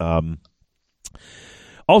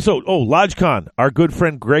 Also, LodgeCon. Our good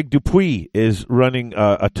friend Greg Dupuis is running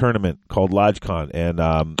a tournament called LodgeCon, and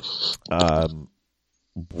I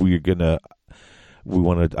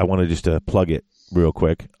want to just plug it real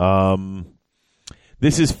quick.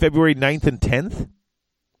 This is February 9th and 10th,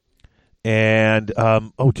 and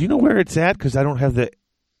do you know where it's at? Because I don't have the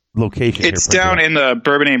location. It's down in the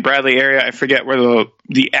Bourbon and Bradley area. I forget where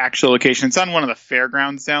the actual location. It's on one of the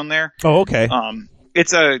fairgrounds down there. Oh, okay.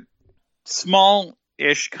 It's a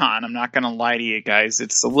small-ish con. I'm not going to lie to you guys.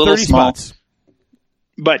 It's a little 30 small. spots.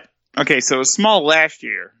 But, okay, so it was small last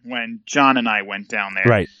year when John and I went down there.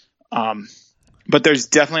 Right. But there's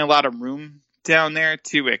definitely a lot of room down there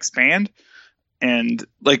to expand. And,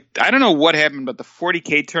 I don't know what happened, but the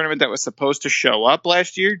 40K tournament that was supposed to show up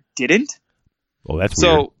last year didn't. Oh, that's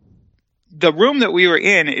weird. So, the room that we were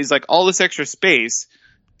in is, all this extra space,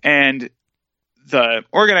 and the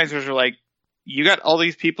organizers were like, you got all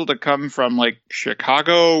these people to come from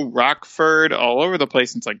Chicago, Rockford, all over the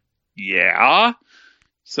place. And it's like, yeah.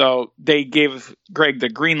 So they gave Greg the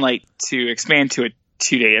green light to expand to a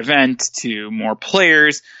 2-day event, to more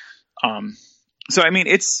players. So, I mean,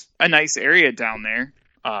 it's a nice area down there.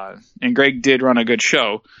 And Greg did run a good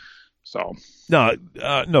show. So no,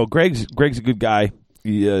 Greg's a good guy.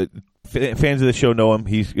 Fans of the show know him.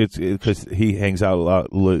 Because he hangs out a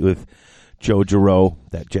lot with Joe Giroux,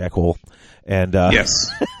 that jackhole. And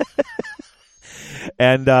yes.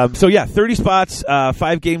 And 30 spots,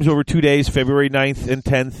 5 games over 2 days, February 9th and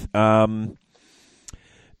 10th.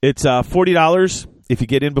 It's $40 if you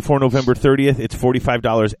get in before November 30th. It's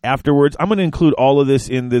 $45 afterwards. I'm going to include all of this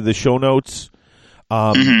in the show notes.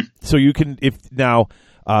 So you can, you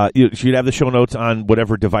should have the show notes on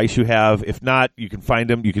whatever device you have. If not, you can find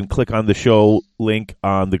them. You can click on the show link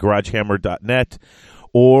on thegaragehammer.net.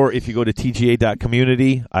 Or if you go to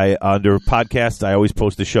tga.community, under podcasts, I always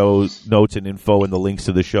post the show notes and info and the links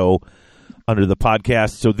to the show under the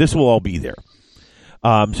podcast. So this will all be there.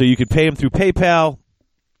 So you can pay them through PayPal.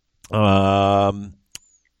 Let's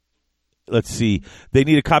see. They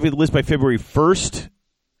need a copy of the list by February 1st.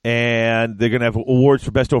 And they're going to have awards for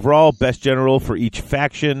best overall, best general for each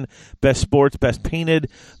faction, best sports, best painted.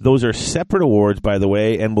 Those are separate awards, by the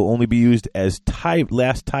way, and will only be used as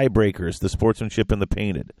last tiebreakers, the sportsmanship and the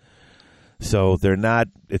painted. So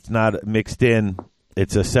it's not mixed in.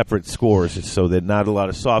 It's a separate scores, so there's not a lot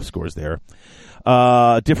of soft scores there.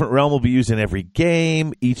 A different realm will be used in every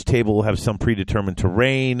game. Each table will have some predetermined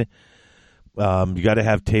terrain. You got to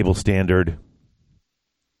have table standard.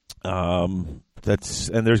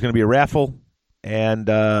 And there's going to be a raffle, and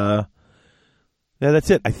that's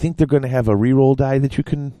it. I think they're going to have a reroll die that you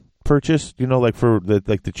can purchase. Like for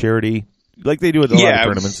the charity, like they do at a lot of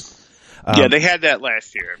tournaments. They had that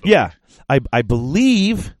last year. Yeah, I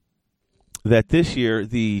believe that this year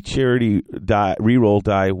the charity die reroll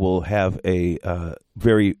die will have a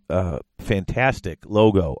very fantastic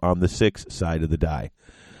logo on the 6 side of the die.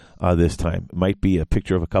 This time. It might be a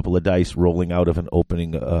picture of a couple of dice rolling out of an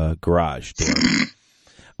opening garage door.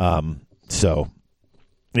 So,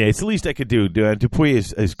 yeah, it's the least I could do. Dupuy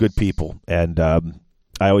is good people, and I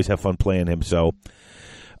always have fun playing him, so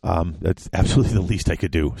that's absolutely the least I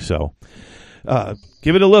could do. So,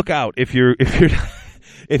 give it a look out if you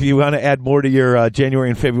want to add more to your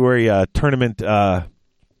January and February tournament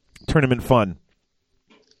fun.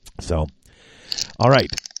 So, all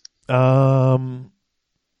right.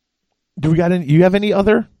 Do we got any? You have any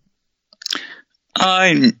other?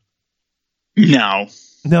 No.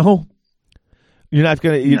 No. You're not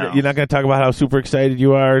gonna. No. You're not gonna talk about how super excited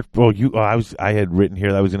you are. Well, I had written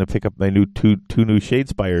here that I was gonna pick up my new two new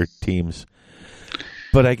Shadespire teams,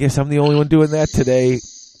 but I guess I'm the only one doing that today.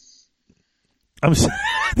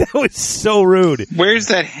 That was so rude. Where's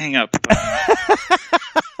that hang up?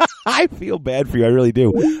 I feel bad for you. I really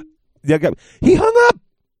do. He hung up.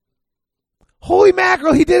 Holy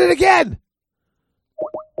mackerel, he did it again!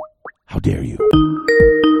 How dare you?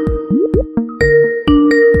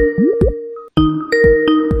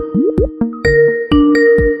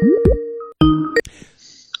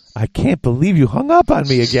 I can't believe you hung up on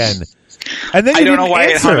me again. And then I don't know why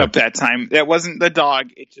answer. it hung up that time. That wasn't the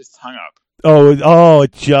dog. It just hung up. Oh,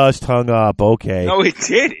 it just hung up. Okay. No, it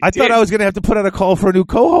did. I thought I was going to have to put out a call for a new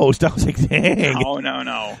co-host. I was like, dang. No.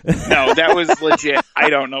 No, that was legit. I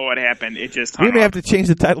don't know what happened. It just hung up. We may have to change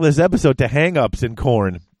the title of this episode to Hang-Ups in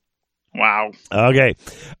Corn. Wow. Okay.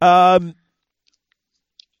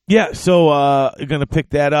 Yeah, so you're going to pick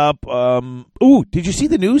that up. Did you see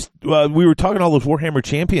the news? We were talking all those Warhammer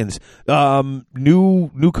Champions.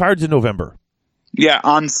 New cards in November. Yeah,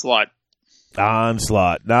 Onslaught. Now,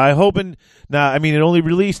 it only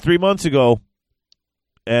released 3 months ago.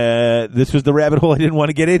 This was the rabbit hole I didn't want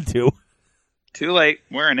to get into. Too late.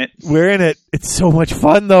 We're in it. It's so much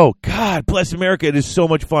fun, though. God bless America. It is so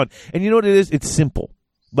much fun. And you know what it is? It's simple.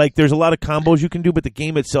 Like, there's a lot of combos you can do, but the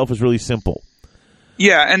game itself is really simple.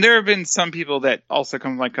 Yeah, and there have been some people that also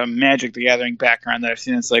come from like a Magic the Gathering background that I've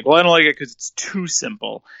seen. It's like, well, I don't like it because it's too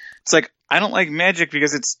simple. It's like, I don't like Magic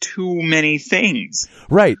because it's too many things.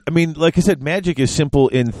 Right. I mean, like I said, Magic is simple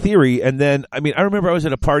in theory. And then, I remember I was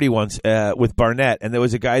at a party once with Barnett, and there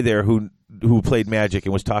was a guy there who played Magic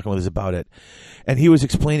and was talking with us about it. And he was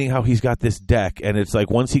explaining how he's got this deck, and it's like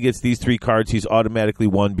once he gets these 3 cards, he's automatically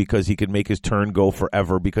won because he can make his turn go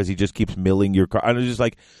forever because he just keeps milling your card. I was just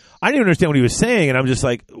like, I didn't understand what he was saying, and I'm just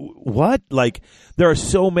like, what? Like, there are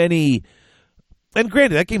so many, and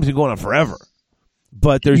granted, that game's been going on forever,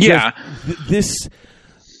 but there's just this,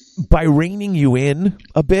 by reining you in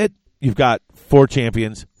a bit, you've got 4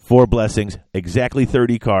 champions, 4 blessings, exactly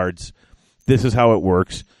 30 cards. This is how it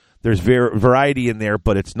works. There's variety in there,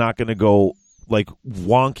 but it's not going to go, like,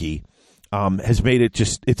 wonky. Has made it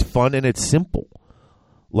just, it's fun and it's simple.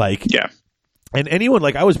 Like, yeah. And anyone,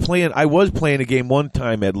 like, I was playing a game one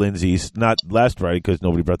time at Lindsay's, not last Friday because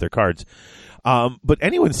nobody brought their cards. But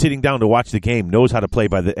anyone sitting down to watch the game knows how to play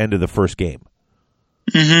by the end of the first game.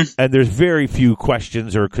 Mm-hmm. And there's very few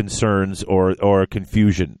questions or concerns or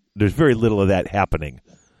confusion. There's very little of that happening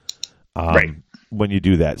when you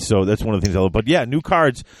do that. So that's one of the things I love. But yeah, new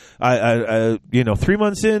cards. 3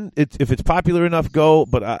 months in, if it's popular enough, go.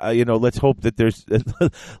 But let's hope that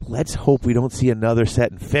let's hope we don't see another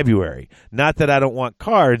set in February. Not that I don't want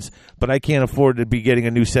cards, but I can't afford to be getting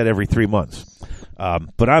a new set every 3 months.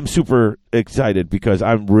 But I'm super excited because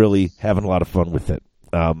I'm really having a lot of fun with it.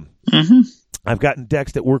 Mm-hmm. I've gotten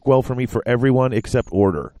decks that work well for me for everyone except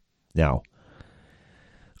Order. Now,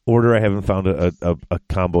 Order, I haven't found a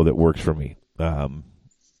combo that works for me.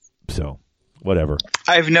 So, whatever.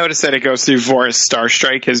 I've noticed that it goes through Vorus.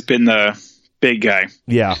 Starstrike has been the big guy.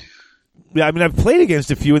 Yeah. I've played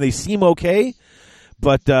against a few, and they seem okay,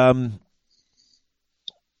 But nothing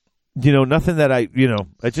that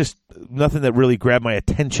nothing that really grabbed my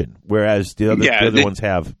attention, whereas the other ones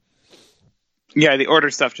have. Yeah, the order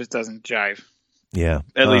stuff just doesn't jive. Yeah.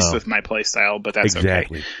 At least with my play style, but that's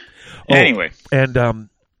exactly. Okay. Anyway. And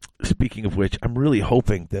speaking of which, I'm really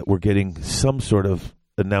hoping that we're getting some sort of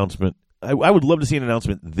announcement. I would love to see an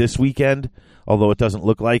announcement this weekend, although it doesn't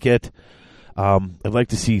look like it. I'd like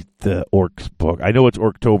to see the Orcs book. I know it's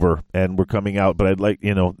Orktober and we're coming out, but I'd like,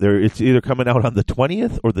 it's either coming out on the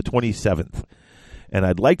 20th or the 27th. And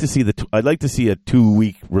I'd like to see a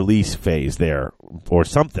 2-week release phase there or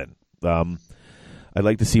something. I'd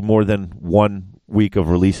like to see more than 1 week of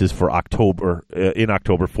releases for October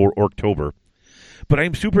for Orktober. But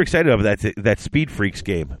I'm super excited about that Speed Freaks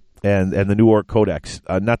game and the new Orc Codex.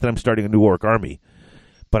 Not that I'm starting a new Orc army,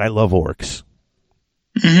 but I love orcs.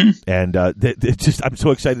 Mm-hmm. And I'm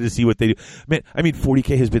so excited to see what they do. Man, I mean,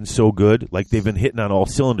 40K has been so good. Like, they've been hitting on all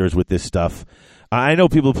cylinders with this stuff. I know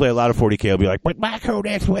people who play a lot of 40K will be like, but my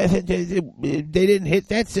Codex wasn't, they didn't hit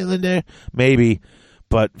that cylinder. Maybe.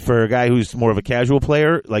 But for a guy who's more of a casual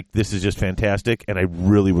player, like, this is just fantastic, and I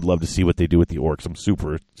really would love to see what they do with the orcs. I'm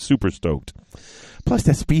super, super stoked. Plus,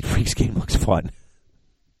 that Speed Freaks game looks fun.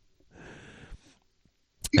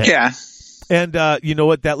 Yeah. And you know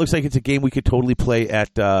what? That looks like it's a game we could totally play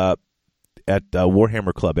at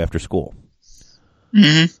Warhammer Club after school.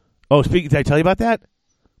 Mm-hmm. Oh, did I tell you about that?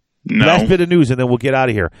 No. Last bit of news, and then we'll get out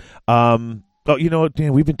of here. Oh, you know what,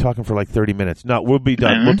 Dan? We've been talking for like 30 minutes. No, we'll be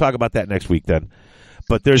done. Mm-hmm. We'll talk about that next week then.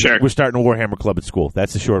 But we're starting a Warhammer Club at school.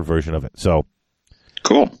 That's the short version of it. So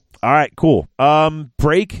cool. All right, cool.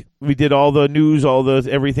 Break. We did all the news,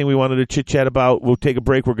 everything we wanted to chit-chat about. We'll take a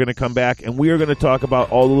break. We're going to come back, and we are going to talk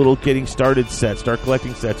about all the little getting started sets, start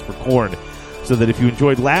collecting sets for Khorne, so that if you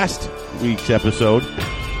enjoyed last week's episode,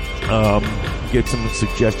 get some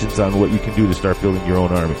suggestions on what you can do to start building your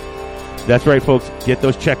own army. That's right, folks. Get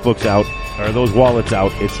those checkbooks out, or those wallets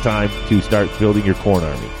out. It's time to start building your Khorne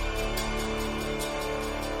army.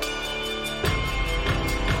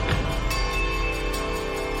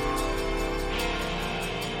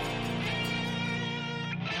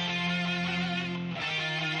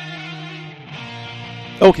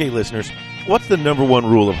 Okay, listeners, what's the number one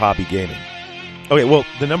rule of hobby gaming? Okay, well,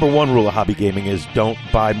 the number one rule of hobby gaming is don't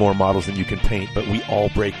buy more models than you can paint, but we all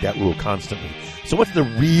break that rule constantly. So what's the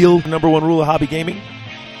real number one rule of hobby gaming?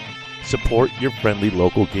 Support your friendly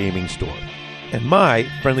local gaming store. And my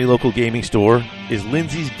friendly local gaming store is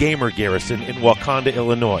Lindsay's Gamer Garrison in Wakanda,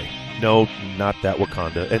 Illinois. No, not that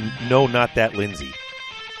Wakanda. And no, not that Lindsay.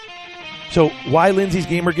 So why Lindsay's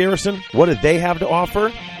Gamer Garrison? What do they have to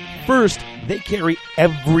offer? First, they carry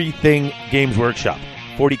everything Games Workshop.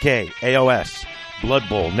 40K, AOS, Blood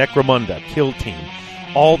Bowl, Necromunda, Kill Team,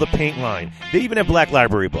 all the paint line. They even have Black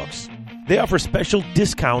Library books. They offer special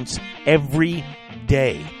discounts every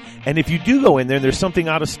day. And if you do go in there and there's something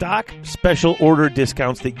out of stock, special order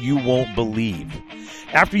discounts that you won't believe.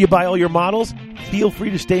 After you buy all your models, feel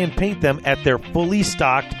free to stay and paint them at their fully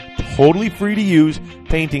stocked, totally free to use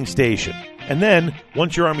painting station. And then,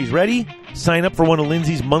 once your army's ready, sign up for one of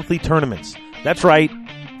Lindsay's monthly tournaments. That's right,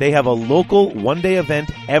 they have a local one-day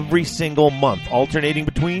event every single month, alternating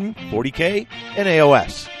between 40K and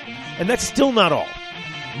AOS. And that's still not all.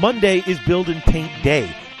 Monday is Build and Paint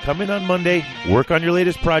Day. Come in on Monday, work on your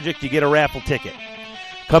latest project, you get a raffle ticket.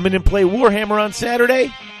 Come in and play Warhammer on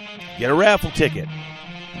Saturday, get a raffle ticket.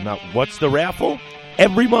 Now, what's the raffle?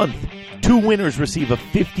 Every month, 2 winners receive a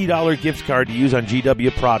 $50 gift card to use on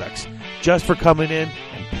GW products, just for coming in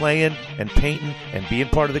and playing and painting and being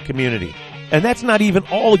part of the community. And that's not even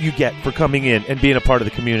all you get for coming in and being a part of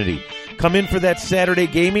the community. Come in for that Saturday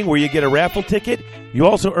gaming where you get a raffle ticket. You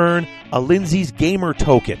also earn a Lindsay's Gamer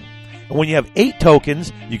token. And when you have 8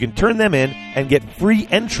 tokens, you can turn them in and get free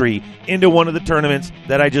entry into one of the tournaments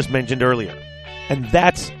that I just mentioned earlier. And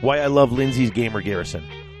that's why I love Lindsay's Gamer Garrison.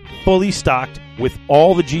 Fully stocked with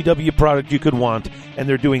all the GW product you could want, and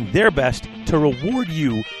they're doing their best to reward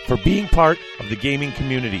you for being part of the gaming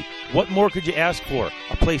community. What more could you ask for?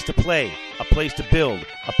 A place to play, a place to build,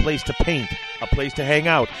 a place to paint, a place to hang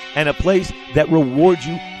out, and a place that rewards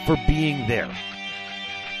you for being there.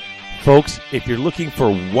 Folks, if you're looking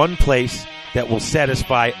for one place that will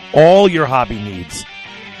satisfy all your hobby needs,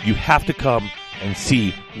 you have to come and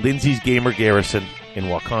see Lindsay's Gamer Garrison in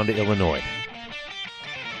Wakanda, Illinois.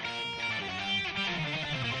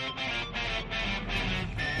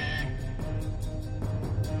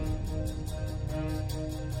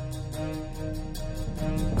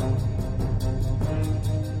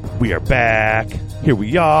 We are back. Here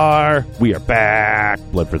we are. We are back.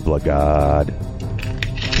 Blood for the Blood God.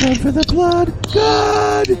 Blood for the Blood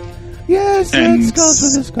God. Yes, and Skulls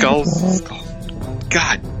with a Skull. Skulls.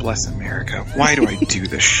 God bless America. Why do I do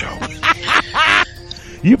this show?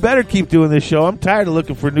 You better keep doing this show. I'm tired of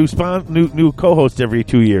looking for new co-hosts every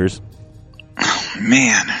 2 years. Oh,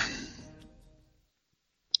 man.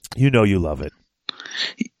 You know you love it.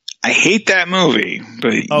 I hate that movie,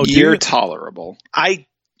 but you're tolerable.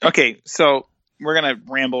 Okay, so we're going to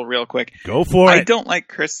ramble real quick. Go for it. I don't like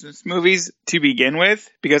Christmas movies to begin with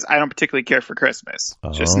because I don't particularly care for Christmas.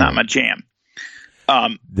 It's just not my jam.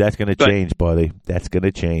 That's going to change, buddy. That's going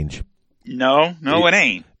to change. No, it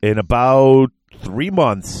ain't. In about 3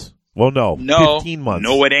 months. Well, no, 15 months.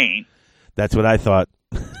 No, it ain't. That's what I thought.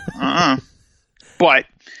 But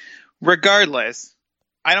regardless,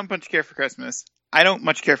 I don't much care for Christmas. I don't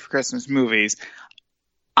much care for Christmas movies.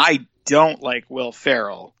 I don't like Will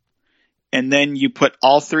Ferrell. And then you put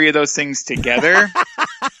all three of those things together,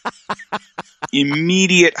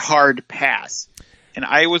 immediate hard pass. And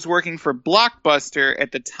I was working for Blockbuster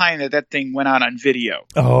at the time that thing went out on video.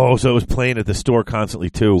 Oh, so it was playing at the store constantly,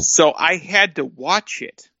 too. So I had to watch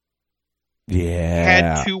it. Yeah.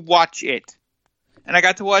 Had to watch it. And I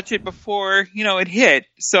got to watch it before, it hit.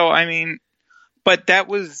 So, I mean, but that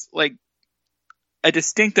was like a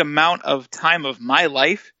distinct amount of time of my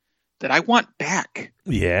life that I want back.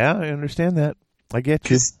 Yeah, I understand that. I get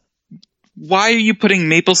you. Why are you putting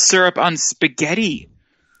maple syrup on spaghetti?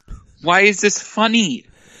 Why is this funny?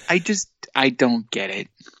 I don't get it.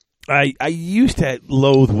 I used to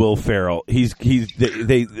loathe Will Ferrell.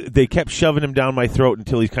 They kept shoving him down my throat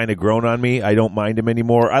until he's kind of grown on me. I don't mind him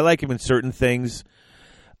anymore. I like him in certain things,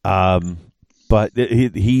 but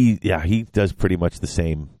he does pretty much the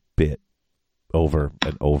same bit over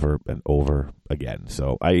and over and over again.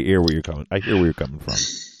 So I hear where you're coming. I hear where you're coming from.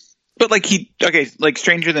 But like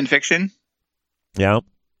Stranger Than Fiction. Yeah,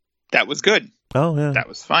 that was good. Oh yeah, that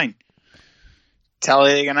was fine.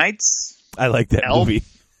 Talladega Nights. I like that movie.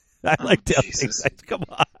 I like Talladega Nights. Come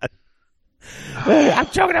on. I'm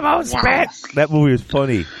choking about spit. That movie was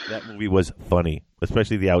funny. That movie was funny,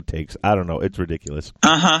 especially the outtakes. I don't know. It's ridiculous.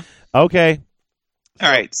 Okay. All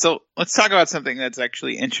right. So let's talk about something that's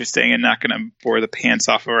actually interesting and not going to bore the pants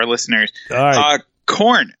off of our listeners. All right.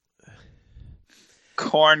 Corn.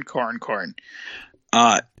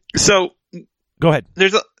 So go ahead.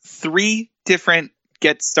 There's 3 different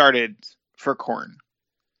get started for Corn.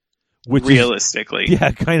 Which realistically,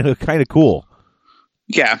 kind of cool.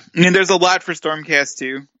 Yeah, I mean, there's a lot for Stormcast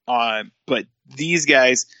too, but these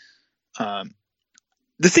guys. The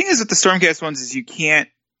thing is with the Stormcast ones is you can't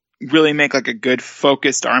really make like a good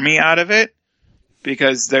focused army out of it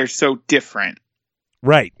because they're so different,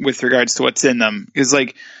 right? With regards to what's in them, is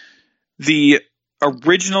like the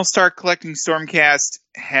original Start Collecting Stormcast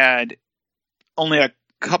had only a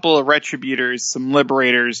couple of Retributors, some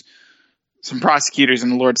Liberators, some Prosecutors,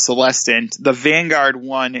 and the Lord Celestant. The Vanguard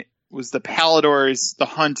one was the Paladors, the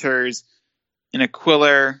Hunters, an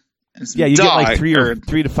Aquiller, and some you get like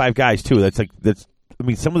 3 to 5 guys too. That's. I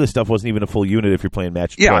mean, some of this stuff wasn't even a full unit if you're playing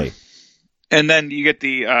match play. And then you get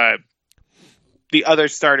the other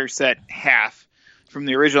starter set half from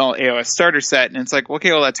the original AOS starter set, and it's like,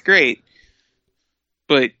 okay, well that's great,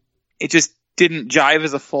 but it just didn't jive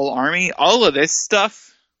as a full army. All of this stuff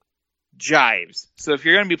jives. So if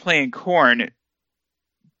you're going to be playing Khorne,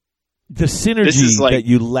 the synergy that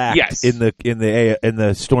you lacked in the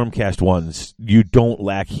Stormcast ones, you don't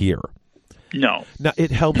lack here. No. Now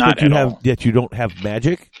it helps that you don't have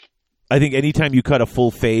magic. I think anytime you cut a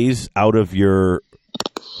full phase out of your,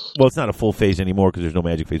 well, it's not a full phase anymore because there's no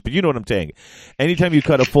magic phase, but you know what I'm saying. Anytime you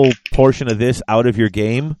cut a full portion of this out of your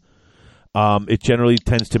game, it generally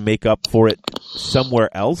tends to make up for it somewhere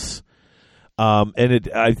else. And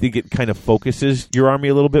I think it kind of focuses your army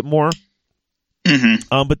a little bit more.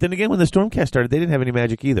 Mm-hmm. But then again, when the Stormcast started, they didn't have any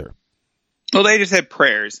magic either. Well, they just had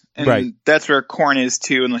prayers, and that's where Khorne is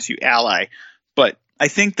too, unless you ally. But I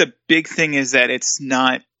think the big thing is that it's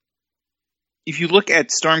not. If you look at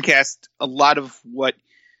Stormcast, a lot of what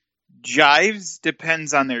jives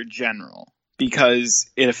depends on their general, because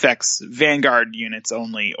it affects Vanguard units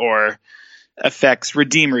only, or affects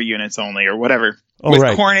Redeemer units only, or whatever. With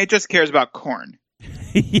Khorne, it just cares about Khorne.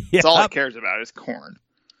 That's all it cares about is Khorne.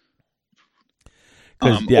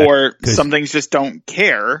 Or some things just don't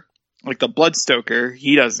care. Like the Bloodstoker,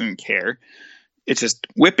 he doesn't care. It's just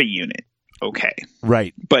whip a unit. Okay.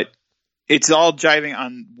 Right. But it's all jiving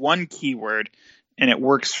on one keyword, and it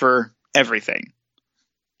works for everything.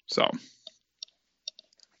 So,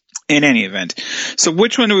 in any event. So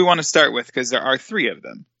which one do we want to start with? Because there are 3 of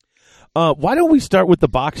them. Why don't we start with the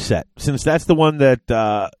box set? Since that's the one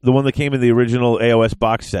that came in the original AOS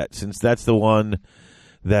box set. Since that's the one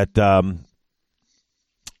that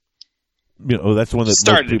that's the one that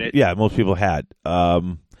started it. Most people had.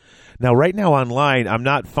 Now, right now online, I'm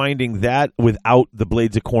not finding that without the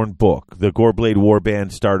Blades of Khorne book, the Goreblade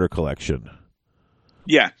Warband Starter Collection.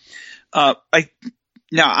 Yeah.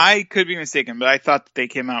 I could be mistaken, but I thought that they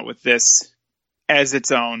came out with this as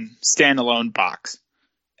its own standalone box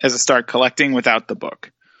as a start collecting without the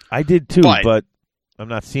book. I did too, but I'm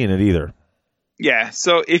not seeing it either. Yeah,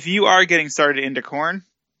 so if you are getting started into Khorne,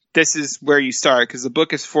 this is where you start because the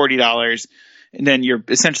book is $40, and then you're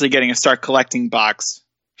essentially getting a start collecting box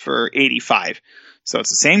for $85. So it's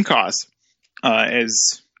the same cost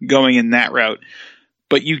as going in that route.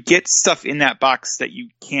 But you get stuff in that box that you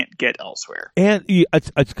can't get elsewhere. And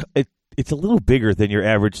it's a little bigger than your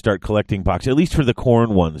average start collecting box, at least for the Khorne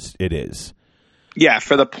ones it is. Yeah,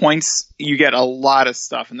 for the points, you get a lot of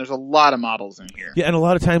stuff, and there's a lot of models in here. Yeah, and a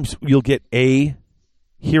lot of times you'll get a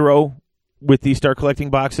hero with these start collecting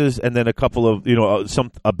boxes, and then a couple of,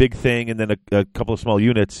 a big thing, and then a couple of small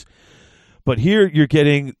units. But here you're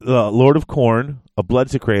getting the Lord of Khorne, a Blood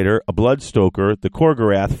Secrator, a Blood Stoker, the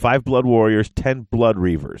Korgorath, 5 Blood Warriors, 10 Blood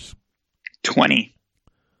Reavers. 20.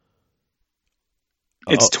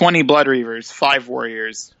 It's 20 Blood Reavers, 5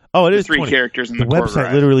 Warriors. Oh, it is 3 20. characters in the website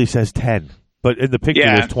Korgorath. Literally says 10, but in the picture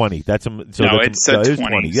Yeah. there's 20. It said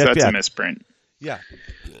 20, so that's a misprint. Yeah.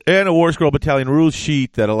 And a War Scroll Battalion rules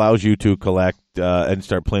sheet that allows you to collect and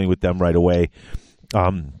start playing with them right away.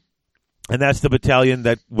 And that's the battalion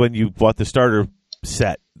that when you bought the starter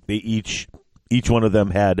set, they each one of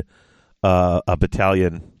them had a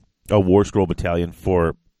battalion, a War Scroll battalion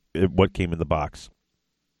for what came in the box.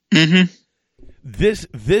 Mm-hmm. This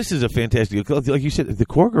is a fantastic, like you said, the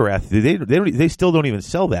Korgorath. They still don't even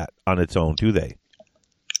sell that on its own, do they?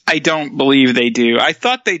 I don't believe they do. I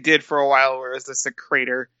thought they did for a while, whereas the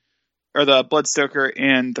Secrator or the Bloodstoker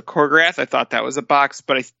and the Korgorath, I thought that was a box,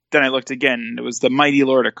 but then I looked again, and it was the Mighty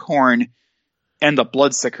Lord of Khorne and the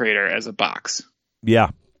Blood Secrator as a box. Yeah.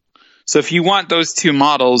 So if you want those 2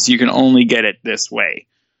 models, you can only get it this way,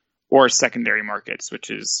 or secondary markets, which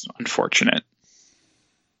is unfortunate.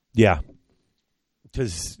 Yeah.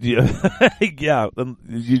 Because, you're only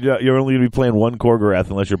going to be playing one Korgorath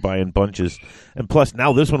unless you're buying bunches. And plus,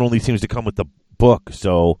 now this one only seems to come with the book,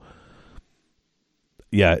 so...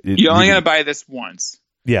 Yeah. You're only going to buy this once.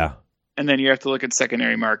 Yeah. And then you have to look at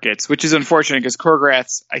secondary markets, which is unfortunate because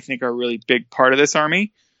Korgoraths, I think, are a really big part of this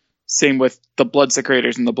army. Same with the Blood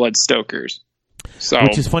Secrators and the Blood Stokers.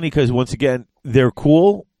 Which is funny because, once again, they're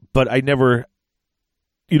cool, but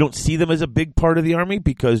you don't see them as a big part of the army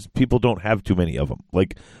because people don't have too many of them.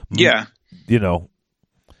 I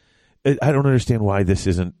don't understand why this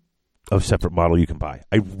isn't a separate model you can buy.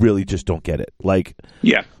 I really just don't get it.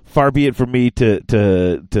 Far be it from me to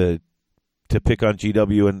pick on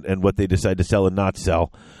GW and what they decide to sell and not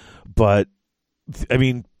sell, but I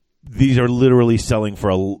mean, these are literally selling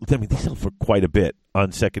they sell for quite a bit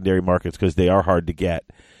on secondary markets because they are hard to get,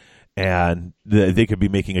 and they could be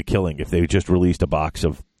making a killing if they just released a box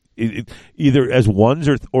of either as ones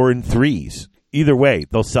or in 3s. Either way,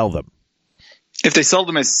 they'll sell them. If they sold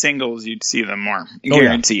them as singles, you'd see them more. I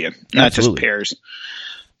guarantee you, not Absolutely. just pairs.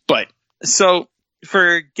 But so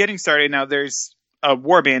for getting started, now there's a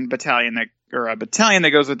warband battalion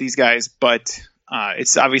that goes with these guys, but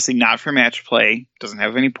it's obviously not for match play. Doesn't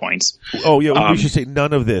have any points. Oh yeah, we should say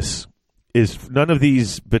none of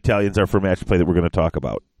these battalions are for match play that we're going to talk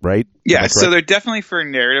about, right? Yeah, so they're definitely for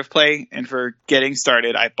narrative play and for getting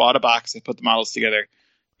started. I bought a box, I put the models together,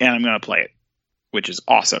 and I'm going to play it, which is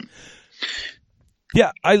awesome.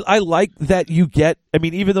 Yeah, I like that you get. I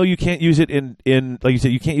mean, even though you can't use it in like you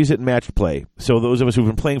said, you can't use it in match play. So those of us who've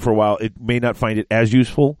been playing for a while, it may not find it as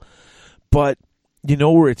useful. But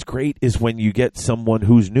where it's great is when you get someone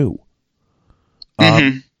who's new.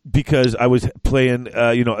 Because I was playing,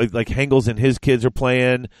 like Hengels and his kids are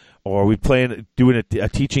playing, or we doing a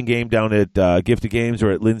teaching game down at Gifted Games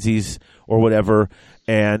or at Lindsay's or whatever.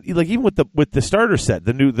 And even with the starter set,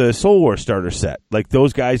 the Soul War starter set,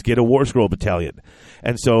 those guys get a War Scroll battalion,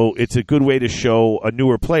 and so it's a good way to show a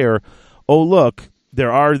newer player, oh look,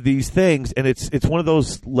 there are these things, and it's one of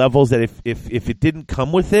those levels that if it didn't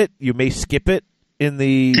come with it, you may skip it in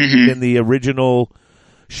the original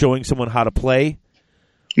showing someone how to play.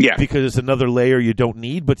 Yeah, because it's another layer you don't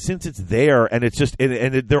need. But since it's there, and it's just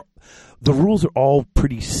the rules are all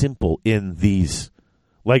pretty simple in these.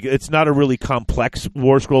 It's not a really complex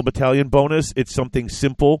War Scroll battalion bonus. It's something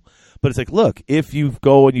simple, but it's look, if you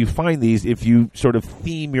go and you find these, if you sort of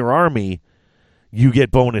theme your army, you get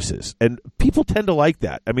bonuses, and people tend to like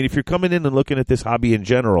that. I mean, if you're coming in and looking at this hobby in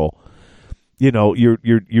general, you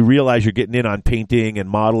realize you're getting in on painting and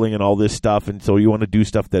modeling and all this stuff, and so you want to do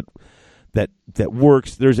stuff that that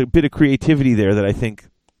works. There's a bit of creativity there that I think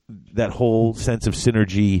that whole sense of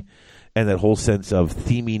synergy and that whole sense of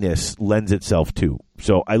theminess lends itself to.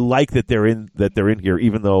 So I like that they're in here,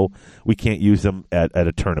 even though we can't use them at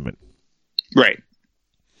a tournament. Right.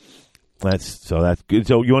 That's good.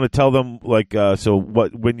 So you want to tell them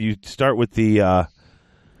when you start with the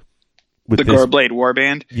Goreblade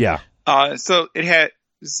Warband? Yeah. So it has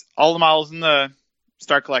all the models in the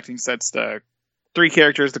Start Collecting sets, the 3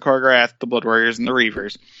 characters, the Korgorath, the Blood Warriors, and the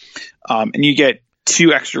Reavers. And you get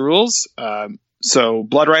 2 extra rules. So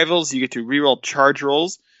Blood Rivals, you get to reroll charge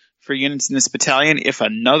rolls for units in this battalion if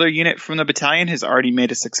another unit from the battalion has already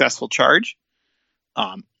made a successful charge.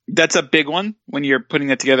 That's a big one when you're putting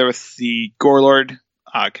that together with the Gorelord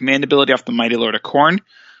command ability off the Mighty Lord of Khorne.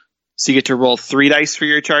 So you get to roll 3 dice for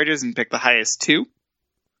your charges and pick the highest 2.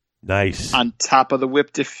 Nice. On top of the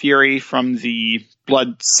Whip to Fury from the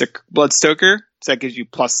Bloodstoker. So that gives you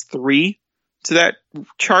 +3 to that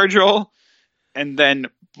charge roll. And then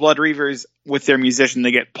Blood Reavers with their Musician,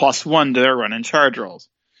 they get +1 to their run and charge rolls.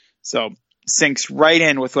 So syncs right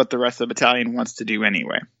in with what the rest of the battalion wants to do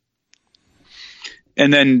anyway.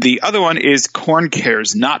 And then the other one is Khorne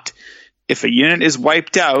Cares Not. If a unit is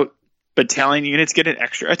wiped out, battalion units get an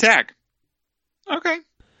extra attack. Okay.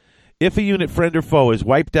 If a unit, friend or foe, is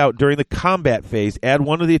wiped out during the combat phase, add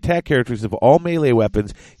one of the attack characters of all melee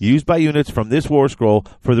weapons used by units from this war scroll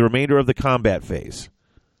for the remainder of the combat phase.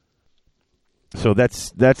 So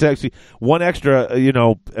that's actually one extra,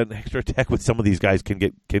 an extra attack with some of these guys can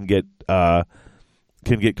get kind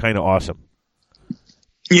of awesome.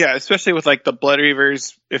 Yeah, especially with like the Blood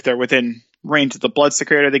Reavers, if they're within range of the Blood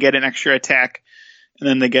Secretor, they get an extra attack. And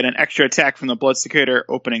then they get an extra attack from the Blood Secretor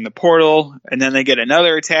opening the portal. And then they get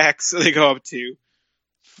another attack. So they go up to,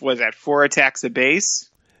 4 attacks a base?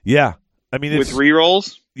 Yeah. I mean, with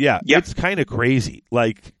rerolls? Yeah. Yep. It's kind of crazy.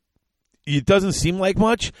 Like, it doesn't seem like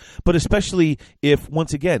much, but especially if,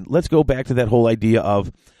 once again, let's go back to that whole idea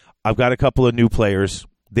of I've got a couple of new players.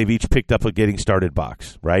 They've each picked up a getting started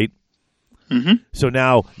box, right? Mm-hmm. So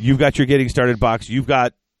now you've got your getting started box. You've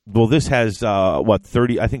got, this has,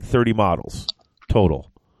 30, I think 30 models.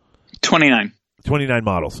 Total 29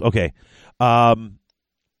 models. Okay.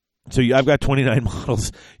 So I've got 29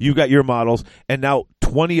 models. You've got your models, and now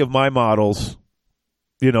 20 of my models.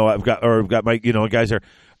 I've got my guys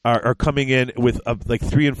are coming in with like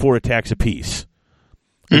 3 and 4 attacks apiece.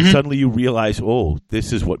 And suddenly you realize, oh,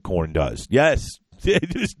 this is what Khorne does. Yes, it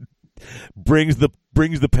just brings the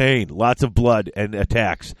pain. Lots of blood and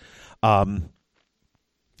attacks.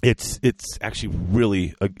 It's actually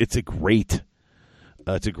really it's a great.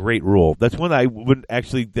 It's a great rule. That's one I would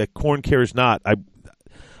actually. That Khorne Cares Not.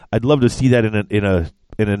 I'd love to see that in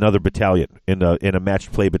another battalion, in a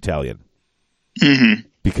matched play battalion,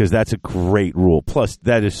 because that's a great rule. Plus,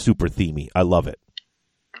 that is super themey. I love it.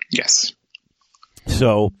 Yes.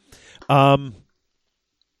 So, I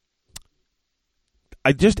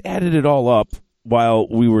just added it all up while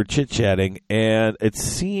we were chit-chatting, and it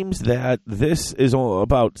seems that this is all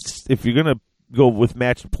about, if you're going to go with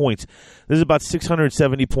matched points, this is about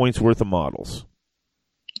 670 points worth of models.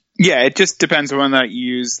 Yeah, it just depends on whether or not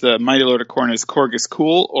you use the Mighty Lord of Khorne as Korgus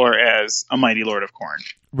Cool or as a Mighty Lord of Khorne.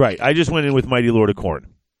 Right. I just went in with Mighty Lord of Khorne.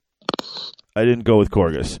 I didn't go with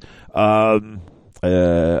Korgus. I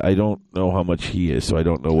don't know how much he is, so I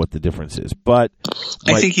don't know what the difference is. But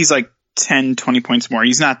I think he's like 10, 20 points more.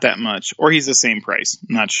 He's not that much. Or he's the same price.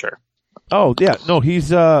 I'm not sure. Oh, yeah. No,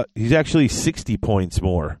 he's actually 60 points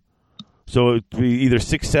more. So it'd be either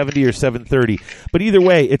 670 or 730. But either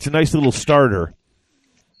way, it's a nice little starter.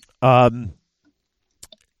 So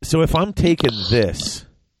if I'm taking this,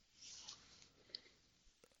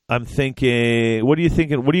 I'm thinking, what are you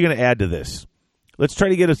thinking? What are you going to add to this? Let's try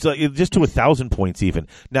to get us just to 1,000 points even.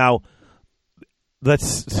 Now,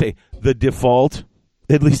 let's say the default,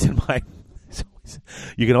 at least in my,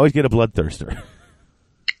 you can always get a Bloodthirster.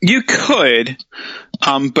 You could,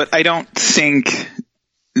 but I don't think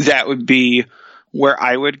that would be where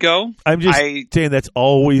I would go. I'm just saying that's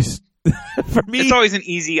always, for me. It's always an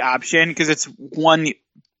easy option because it's one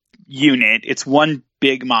unit. It's one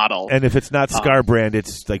big model. And if it's not Scarbrand,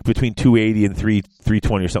 it's like between 280 and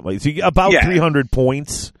 320 or something like that. So about 300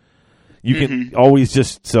 points. You can always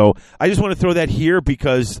just, so I just want to throw that here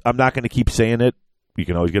because I'm not going to keep saying it. You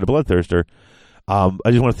can always get a Bloodthirster. I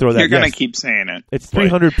just want to throw that. You're going to keep saying it. It's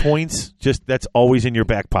 300 points. Just that's always in your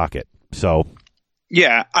back pocket. So,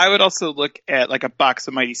 yeah, I would also look at like a box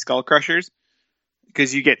of Mighty Skull Crushers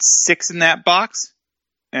because you get 6 in that box,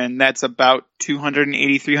 and that's about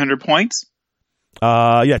 280, 300 points.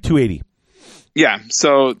 280. Yeah,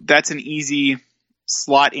 so that's an easy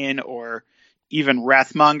slot in or even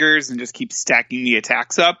Wrathmongers and just keep stacking the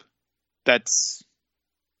attacks up, that's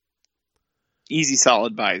easy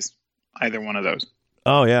solid buys. Either one of those.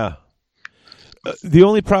 Oh, yeah. The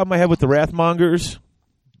only problem I have with the Wrathmongers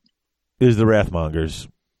is the Wrathmongers.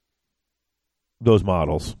 Those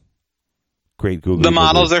models. Great Google. The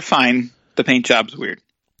models are fine. The paint job's weird.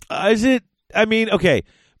 Is it? I mean, okay.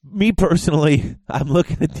 Me personally, I'm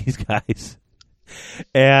looking at these guys,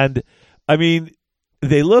 and I mean,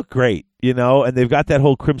 they look great, and they've got that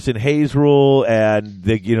whole Crimson Haze rule, and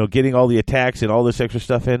they, getting all the attacks and all this extra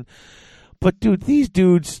stuff in. But dude, these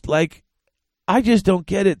dudes, like, I just don't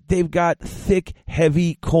get it. They've got thick,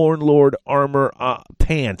 heavy Khorne Lord armor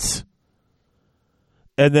pants.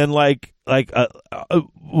 And then like a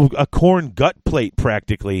Khorne gut plate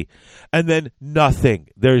practically, and then nothing.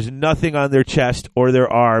 There's nothing on their chest or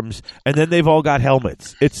their arms, and then they've all got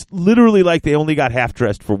helmets. It's literally like they only got half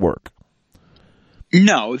dressed for work.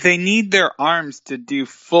 No, they need their arms to do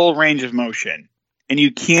full range of motion, and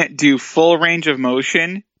you can't do full range of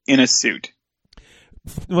motion in a suit.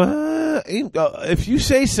 If you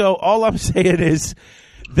say so, all I'm saying is.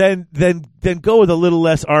 Then go with a little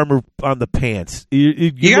less armor on the pants.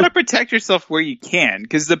 You got to protect yourself where you can,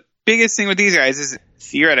 because the biggest thing with these guys is,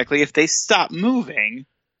 theoretically, if they stop moving,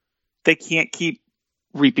 they can't keep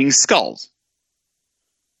reaping skulls.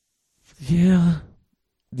 Yeah.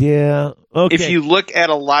 Okay. If you look at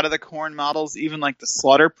a lot of the Khorne models, even like the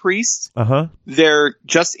Slaughter Priest, they're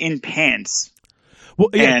just in pants. Well,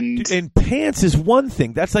 yeah, and pants is one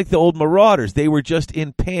thing. That's like the old Marauders. They were just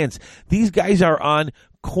in pants. These guys are on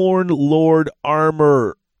Khorne Lord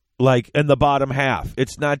armor, like in the bottom half.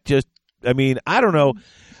 It's not just. I mean, I don't know.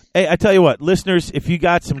 Hey, I tell you what, listeners, if you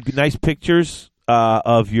got some nice pictures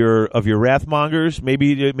of your Wrathmongers,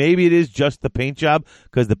 maybe it is just the paint job,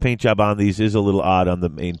 because the paint job on these is a little odd on the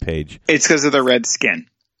main page. It's because of the red skin.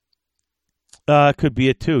 Could be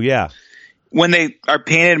it too. Yeah. When they are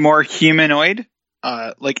painted more humanoid.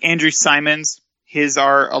 Like Andrew Simons, his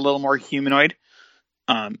are a little more humanoid.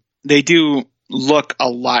 They do look a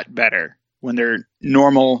lot better when they're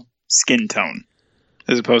normal skin tone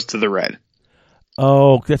as opposed to the red.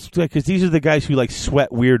 Oh, that's because these are the guys who like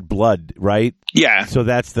sweat weird blood, right? Yeah. So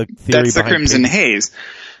that's the theory. That's the Crimson Haze.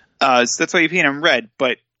 So that's why you paint them red.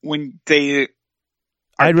 But when they,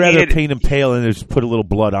 I'd rather paint them pale and just put a little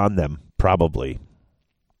blood on them, probably.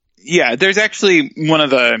 Yeah, there's actually one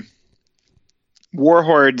of the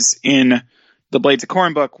Warhordes in the Blades of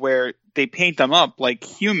Khorne book where they paint them up like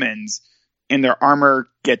humans and their armor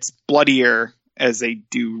gets bloodier as they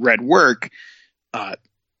do red work.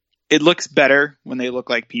 It looks better when they look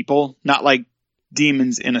like people, not like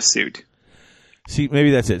demons in a suit. See,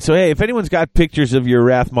 maybe that's it. So, hey, if anyone's got pictures of your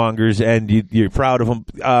Wrathmongers and you're proud of them,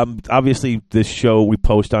 obviously this show we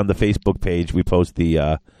post on the Facebook page. We post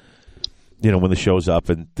the, when the show's up,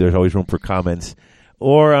 and there's always room for comments.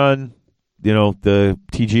 Or on... the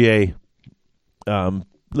TGA,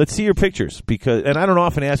 let's see your pictures, and I don't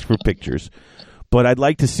often ask for pictures, but I'd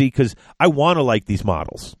like to see, because I want to like these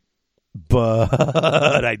models, but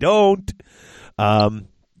I don't.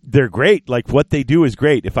 They're great. Like, what they do is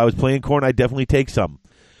great. If I was playing Khorne, I'd definitely take some,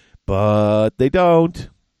 but they don't.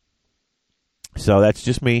 So that's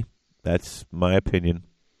just me. That's my opinion.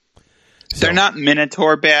 So, they're not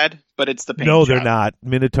Minotaur bad, but it's the paint No, job. They're not.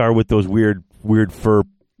 Minotaur with those weird fur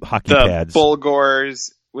hockey pads. The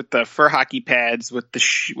Bulgors with the fur hockey pads with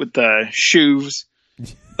the shoes.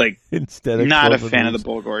 Like, instead of not a fan of the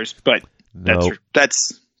Bulgors, but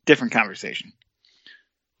that's different conversation.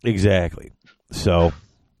 Exactly. So,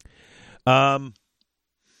 well,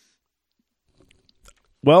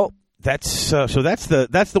 that's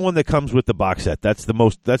the one that comes with the box set. That's the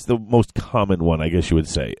most common one, I guess you would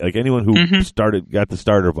say. Like, anyone who got the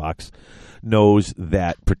starter box knows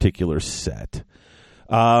that particular set.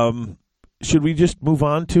 Should we just move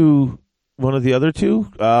on to one of the other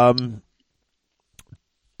two?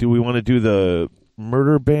 Do we want to do the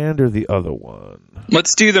Murder Band or the other one?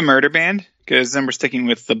 Let's do the Murder Band, because then we're sticking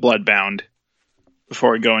with the Bloodbound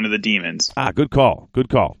before we go into the demons. Good call.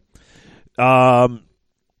 Now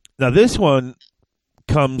this one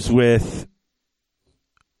comes with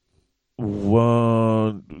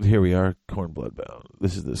one. Here we are, Khorne Bloodbound.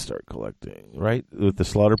 This is the start collecting, right? With the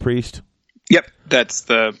Slaughter Priest. Yep, that's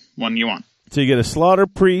the one you want. So you get a Slaughter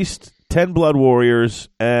Priest, 10 Blood Warriors,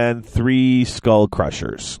 and 3 Skull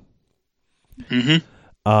Crushers.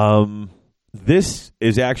 Mm-hmm. This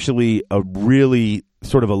is actually a really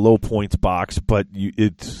sort of a low points box, but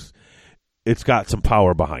it's got some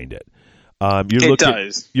power behind it.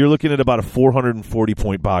 You're looking at about a 440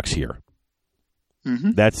 point box here.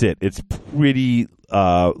 Mm-hmm. That's it. It's pretty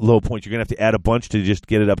low points. You're going to have to add a bunch to just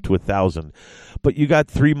get it up to 1,000. But you got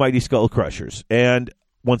 3 Mighty Skull Crushers. And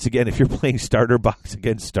once again, if you're playing starter box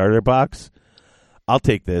against starter box, I'll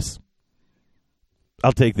take this.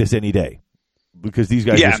 I'll take this any day because these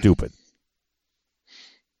guys are stupid.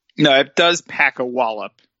 No, it does pack a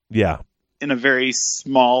wallop. Yeah. In a very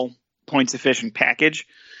small, points-efficient package.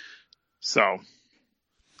 So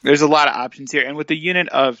there's a lot of options here. And with the unit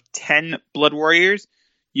of 10 Blood Warriors,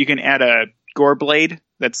 you can add a Gore Blade.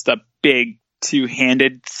 That's the big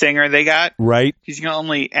two-handed thinger they got. Right. Because you can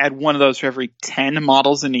only add one of those for every 10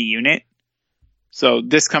 models in a unit. So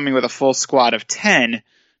this coming with a full squad of 10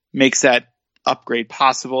 makes that upgrade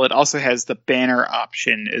possible. It also has the banner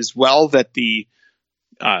option as well that the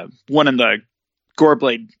one in the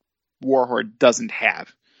Goreblade Warhorde doesn't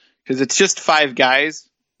have. Because it's just 5 guys,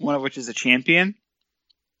 one of which is a champion.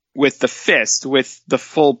 With the fist, with the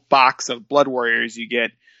full box of Blood Warriors, you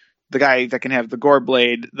get the guy that can have the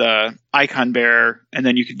Goreblade, the Icon Bearer, and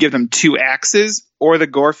then you could give them 2 axes or the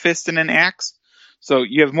Gore Fist and an axe. So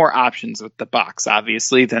you have more options with the box,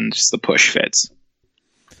 obviously, than just the push fits.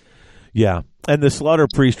 Yeah, and the Slaughter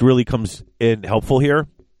Priest really comes in helpful here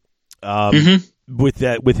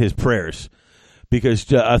with his prayers, because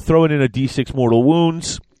throwing in a D6 mortal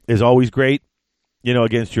wounds is always great,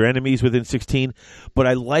 against your enemies within 16. But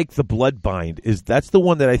I like the Bloodbind. That's the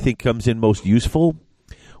one that I think comes in most useful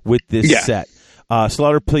with this set.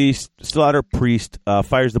 Slaughter Priest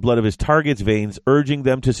fires the blood of his target's veins, urging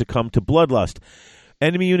them to succumb to bloodlust.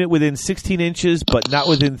 Enemy unit within 16 inches, but not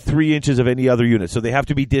within 3 inches of any other unit. So they have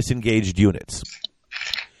to be disengaged units.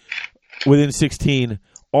 Within 16,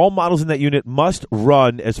 all models in that unit must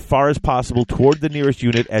run as far as possible toward the nearest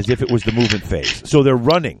unit as if it was the movement phase. So they're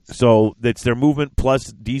running. So that's their movement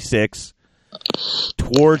plus D6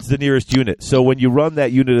 towards the nearest unit. So when you run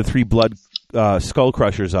that unit of 3 blood skull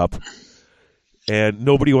crushers up, and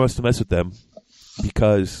nobody wants to mess with them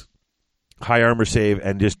because high armor save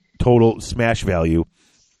and just total smash value,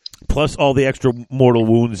 plus all the extra mortal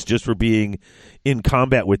wounds just for being in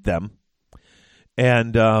combat with them.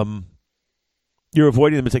 And you're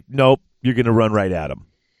avoiding them. It's like, nope, you're going to run right at them.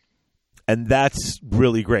 And that's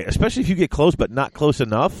really great, especially if you get close but not close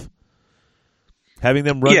enough. Having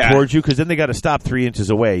them run towards you, because then they got to stop 3 inches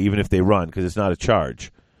away, even if they run, because it's not a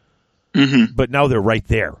charge. Mm-hmm. But now they're right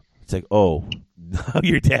there. It's like, oh, now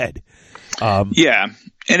you're dead. Yeah,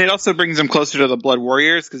 and it also brings them closer to the Blood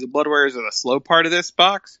Warriors, because the Blood Warriors are the slow part of this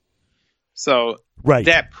box. So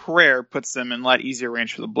that prayer puts them in a lot easier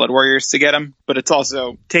range for the Blood Warriors to get them, but it's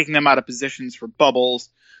also taking them out of positions for bubbles,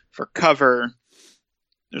 for cover.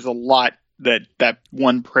 There's a lot that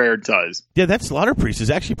one prayer does. Yeah, that Slaughter Priest is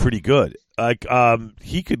actually pretty good. Like,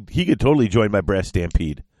 he could totally join my Brass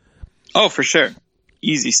Stampede. Oh, for sure.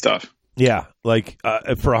 Easy stuff. Yeah, like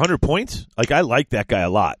for 100 points, like I like that guy a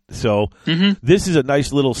lot. So this is a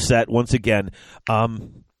nice little set. Once again, I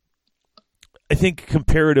think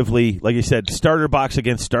comparatively, like you said, starter box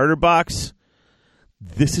against starter box,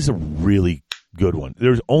 this is a really good one.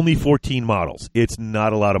 There's only 14 models. It's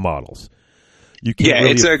not a lot of models. You can't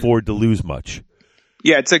really afford to lose much.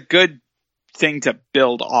 Yeah, it's a good thing to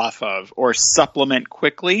build off of or supplement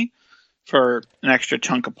quickly for an extra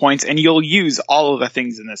chunk of points, and you'll use all of the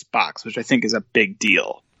things in this box, which I think is a big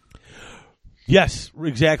deal. Yes,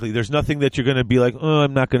 exactly. There's nothing that you're going to be like, oh,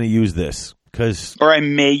 I'm not going to use this. Or I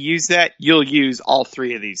may use that. You'll use all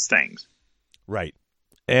 3 of these things. Right.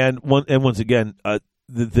 And once again,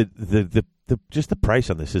 the just the price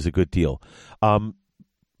on this is a good deal.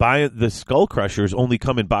 Buy the Skull Crushers only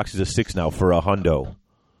come in boxes of 6 now for a hundo.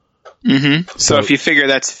 Mm-hmm. So if you figure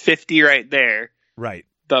that's 50 right there. Right.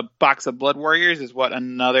 The box of Blood Warriors is what,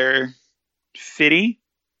 another 50?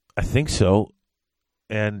 I think so.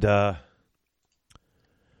 And that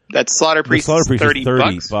Slaughter Priest is 30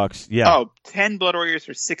 bucks. Yeah. Oh, 10 Blood Warriors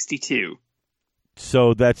for 62.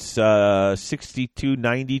 So that's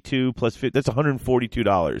 62.92 plus 50. That's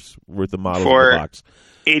 $142 worth of models in the box.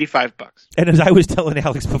 $85. And as I was telling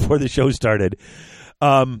Alex before the show started,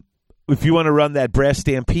 if you want to run that Brass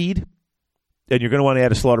Stampede, and you're going to want to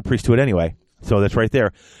add a Slaughter Priest to it anyway. So that's right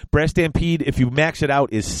there. Brass Stampede, if you max it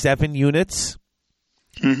out, is 7 units.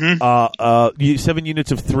 7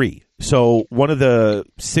 units of 3. So one of the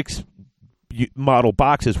 6 model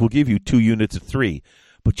boxes will give you 2 units of 3,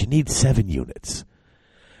 but you need 7 units.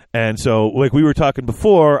 And so, like we were talking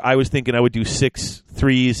before, I was thinking I would do 6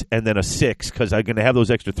 3s and then a 6 because I'm going to have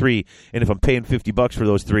those extra 3. And if I'm paying $50 for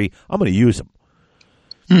those 3, I'm going to use them.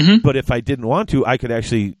 But if I didn't want to, I could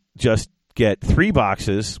actually just get 3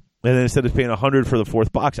 boxes. And then instead of paying $100 for the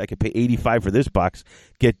 4th box, I could pay $85 for this box,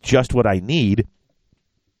 get just what I need,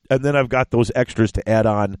 and then I've got those extras to add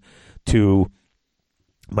on to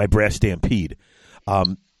my Brass Stampede.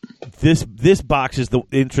 This box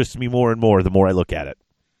interests me more and more the more I look at it.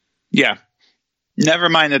 Yeah. Never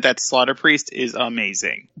mind that Slaughter Priest is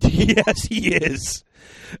amazing. Yes, he is.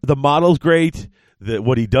 The model's great.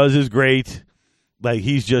 What he does is great. Like,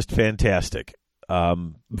 he's just fantastic.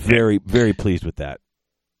 Very, very pleased with that.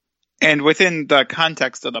 And within the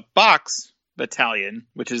context of the box battalion,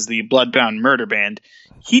 which is the Bloodbound Murder Band,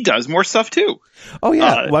 he does more stuff too. Oh,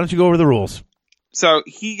 yeah. Why don't you go over the rules? So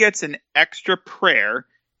he gets an extra prayer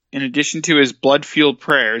in addition to his blood-fueled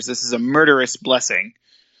prayers. This is a murderous blessing.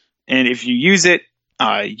 And if you use it,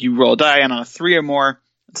 you roll a die, and on a 3 or more,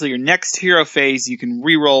 until your next hero phase, you can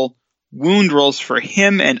reroll wound rolls for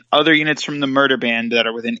him and other units from the murder band that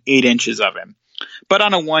are within 8 inches of him. But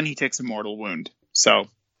on a 1, he takes a mortal wound. So,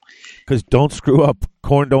 because don't screw up.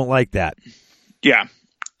 Khorne don't like that. Yeah.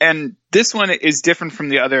 And this one is different from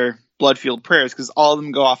the other blood-fueled prayers because all of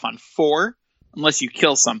them go off on 4 unless you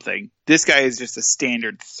kill something. This guy is just a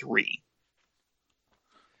standard 3.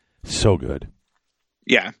 So good.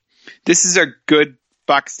 Yeah. This is a good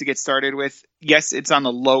box to get started with. Yes, it's on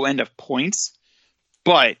the low end of points,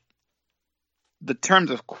 but the terms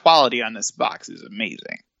of quality on this box is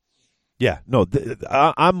amazing. Yeah, no,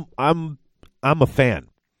 I'm a fan.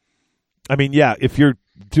 I mean, yeah, if you're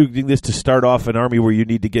doing this to start off an army where you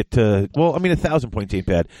need to get to, 1,000 points ain't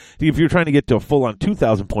bad. If you're trying to get to a full-on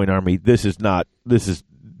 2,000 point army, this is not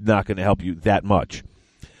going to help you that much.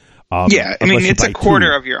 Yeah, I mean, it's a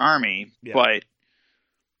quarter of your army, but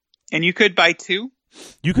and you could buy 2.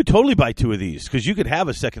 You could totally buy 2 of these because you could have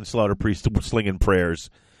a second Slaughter Priest slinging prayers.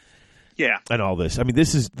 Yeah, and all this. I mean,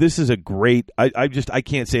 this is a great. I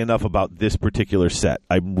can't say enough about this particular set.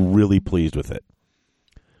 I'm really pleased with it.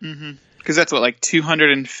 Mm-hmm. Because that's what, like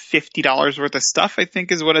 $250 worth of stuff, I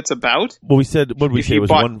think, is what it's about. Well, we said what did we say? If you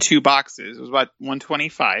bought 2 boxes, it was about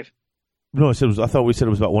 $125. No, I thought we said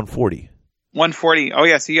it was about $140. $140. Oh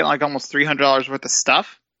yeah, so you get like almost $300 worth of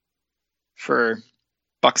stuff for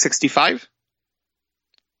 $165.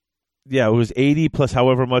 Yeah, it was 80 plus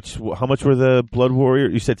however much. How much were the Blood Warrior?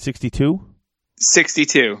 You said 62.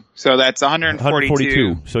 62. So that's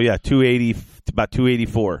 142. So yeah, 280, about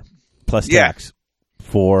 284 plus tax.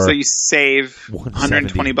 For so you save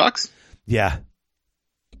 $120. Yeah,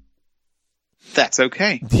 that's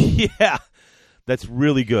okay. Yeah, that's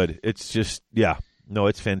really good. It's just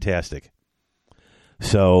it's fantastic.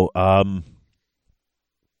 So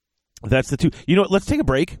that's the 2. You know what? Let's take a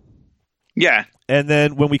break. Yeah. And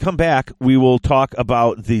then when we come back, we will talk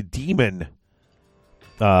about the demon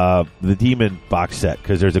box set,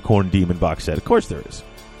 because there's a Khorne demon box set. Of course there is.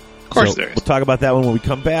 Of course there is. We'll talk about that one when we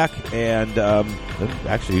come back, and then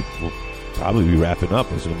actually we'll probably be wrapping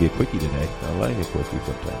up. It's going to be a quickie today. I like a quickie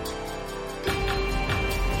sometimes.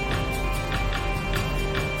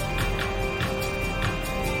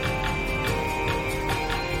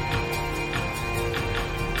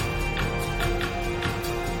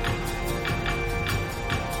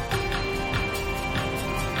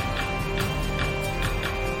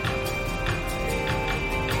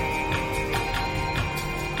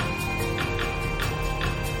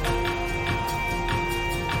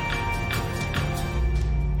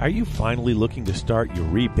 Are you finally looking to start your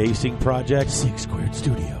rebasing project? 6 Squared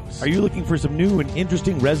Studios. Are you looking for some new and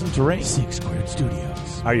interesting resin terrain? 6 Squared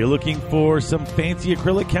Studios. Are you looking for some fancy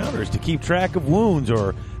acrylic counters to keep track of wounds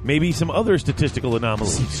or maybe some other statistical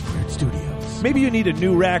anomalies? 6 Squared Studios. Maybe you need a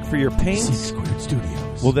new rack for your paints? 6 Squared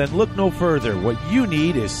Studios. Well, then look no further. What you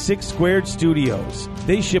need is 6 Squared Studios.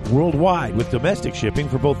 They ship worldwide with domestic shipping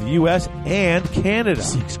for both the U.S. and Canada.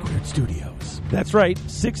 6 Squared Studios. That's right,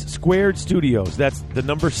 6 Squared Studios. That's the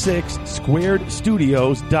number 6,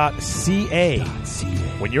 squaredstudios.ca.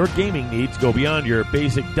 When your gaming needs go beyond your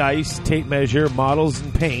basic dice, tape measure, models,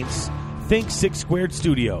 and paints, think 6 Squared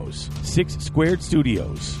Studios. 6 Squared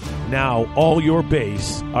Studios. Now all your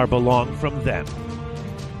base are belong from them.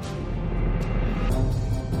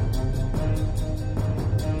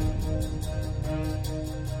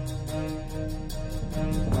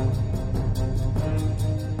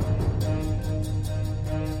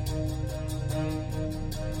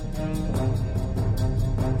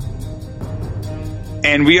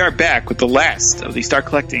 And we are back with the last of the Start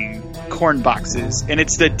Collecting Khorne boxes, and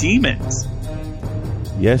it's the Demons.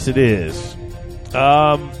 Yes, it is.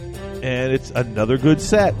 And it's another good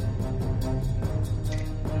set.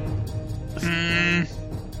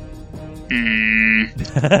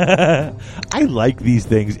 I like these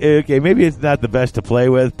things. Okay, maybe it's not the best to play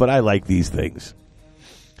with, but I like these things.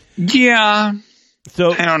 Yeah.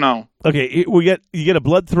 So I don't know. Okay, you get a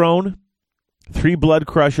Blood Throne, 3 Blood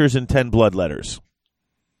Crushers, and 10 Blood Letters.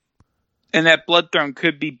 And that blood throne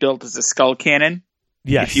could be built as a skull cannon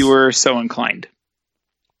Yes. if you were so inclined.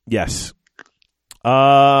 Yes.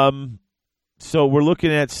 So we're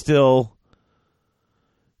looking at still.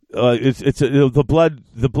 The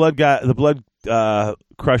blood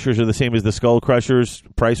crushers are the same as the skull crushers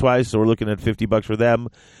price wise. So we're looking at $50 for them,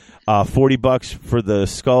 $40 for the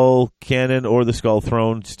skull cannon or the skull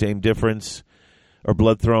throne, same difference, or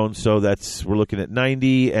blood throne. So we're looking at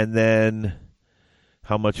 $90, and then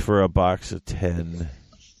how much for a box of 10?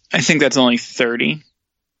 I think that's only $30.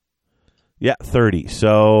 Yeah, $30.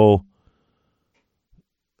 So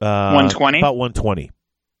 $120? About $120.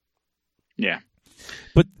 Yeah.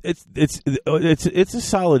 But it's a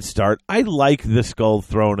solid start. I like the skull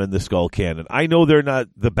throne and the skull cannon. I know they're not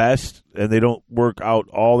the best and they don't work out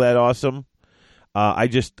all that awesome. I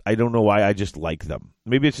don't know why. I just like them.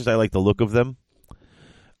 Maybe it's just I like the look of them.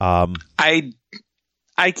 I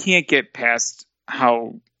can't get past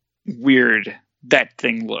how weird that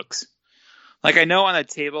thing looks. Like, I know on the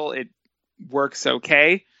table it works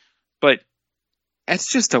okay, but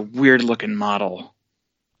it's just a weird looking model.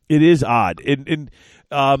 It is odd, and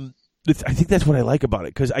I think that's what I like about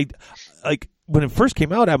it, because I like when it first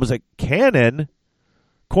came out, I was like, cannon,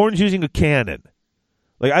 Khorne's using a cannon.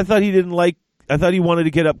 Like, I thought he wanted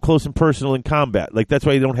to get up close and personal in combat. Like, that's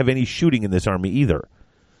why you don't have any shooting in this army either,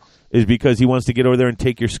 is because he wants to get over there and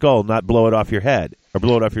take your skull, not blow it off your head or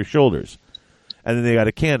blow it off your shoulders. And then they got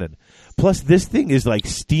a cannon. Plus, this thing is like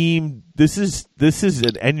steam. This is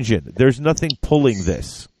an engine. There's nothing pulling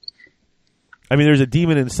this. I mean, there's a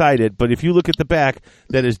demon inside it, but if you look at the back,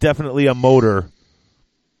 that is definitely a motor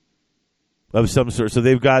of some sort. So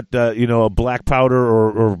they've got a black powder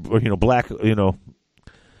or black the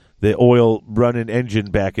oil running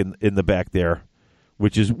engine back in the back there,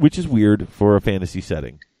 which is weird for a fantasy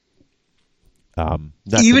setting.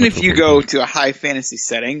 Even if you go to a high fantasy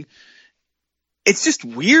setting, it's just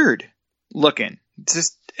weird looking. It's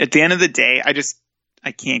just, at the end of the day,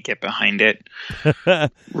 I can't get behind it.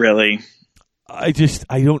 Really. I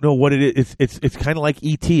don't know what it is. It's kind of like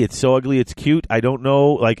E.T. It's so ugly, it's cute. I don't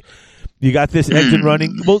know. Like, you got this engine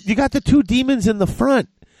running. Well, you got the two demons in the front.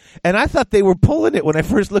 And I thought they were pulling it when I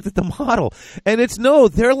first looked at the model. And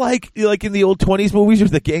they're like in the old 20s movies where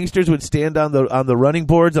the gangsters would stand on the running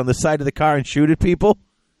boards on the side of the car and shoot at people.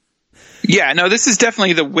 Yeah, no, this is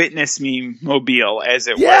definitely the Witness Me mobile, as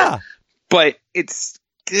it were. But it's...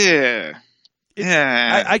 Yeah.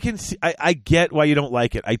 I can see. I get why you don't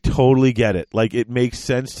like it. I totally get it. Like, it makes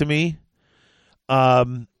sense to me.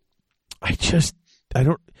 I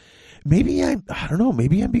don't. Maybe I don't know.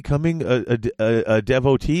 Maybe I'm becoming a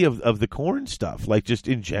devotee of the Khorne stuff. Like, just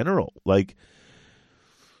in general. Like,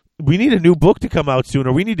 we need a new book to come out soon,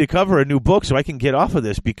 or we need to cover a new book so I can get off of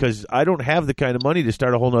this, because I don't have the kind of money to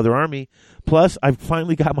start a whole other army. Plus, I've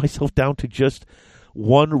finally got myself down to just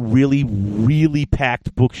one really, really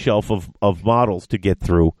packed bookshelf of models to get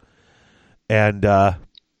through. And I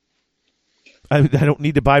don't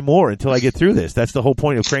need to buy more until I get through this. That's the whole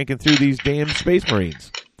point of cranking through these damn Space Marines.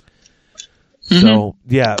 Mm-hmm. So,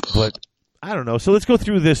 yeah, but I don't know. So let's go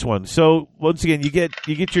through this one. So, once again, you get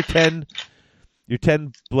your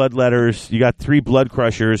 10 blood letters. You got 3 blood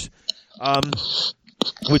crushers,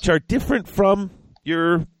 which are different from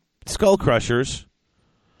your skull crushers.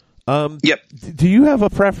 Yep. Do you have a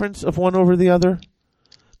preference of one over the other?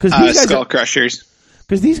 Because skull crushers.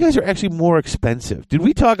 Because these guys are actually more expensive. Did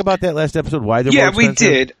we talk about that last episode? Why they're more expensive?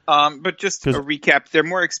 Yeah, we did. But just a recap: they're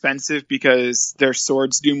more expensive because their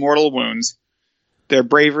swords do mortal wounds. Their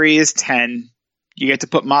bravery is 10. You get to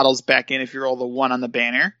put models back in if you roll the 1 on the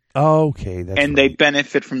banner. Okay, that's and right. They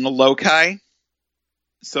benefit from the loci.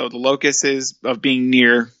 So the locus is of being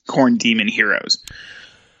near Khorne demon heroes.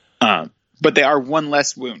 But they are 1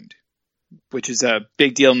 less wound, which is a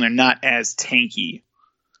big deal, and they're not as tanky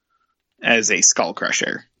as a skull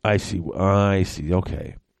crusher. I see.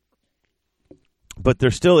 Okay, but they're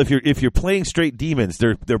still, if you're playing straight demons,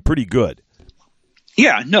 they're pretty good.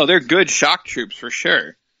 Yeah, no, they're good shock troops for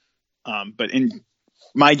sure. But in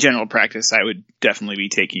my general practice, I would definitely be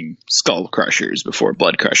taking skull crushers before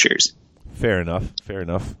blood crushers. Fair enough.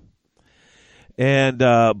 And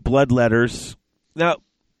blood letters. Now,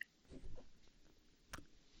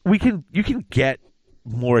 you can get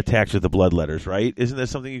more attacks with the blood letters, right? Isn't that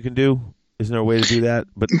something you can do? Isn't there a way to do that?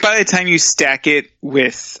 But by the time you stack it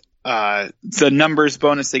with the numbers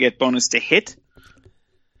bonus, they get bonus to hit.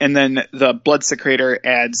 And then the blood secretor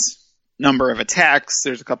adds number of attacks.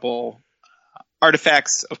 There's a couple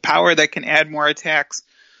artifacts of power that can add more attacks.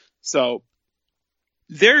 So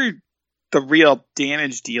they're the real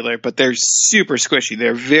damage dealer, but they're super squishy.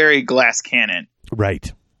 They're very glass cannon.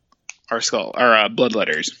 Right. Our blood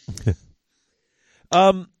letters.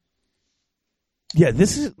 Yeah,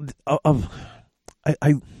 this is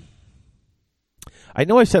I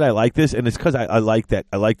know I said I like this, and it's because I like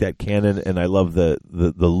that cannon, and I love the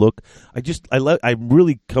look. I'm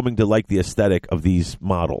really coming to like the aesthetic of these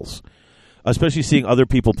models, especially seeing other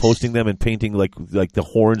people posting them and painting like the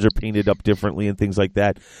horns are painted up differently and things like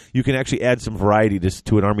that. You can actually add some variety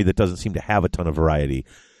to an army that doesn't seem to have a ton of variety.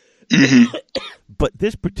 But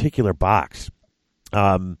this particular box,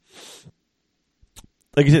 like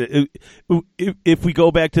I said, if we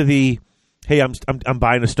go back to the hey, I'm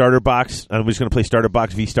buying a starter box. I'm just going to play starter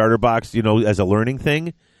box v starter box, as a learning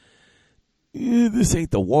thing. This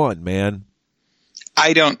ain't the one, man.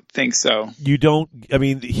 I don't think so. You don't. I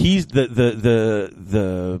mean, he's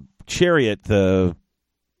the chariot, the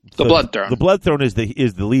blood throne. The blood throne is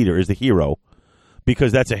the leader, is the hero,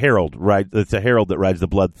 because that's a herald, right? That's a herald that rides the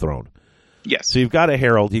blood throne. Yes. So you've got a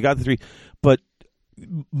herald. You got the 3, but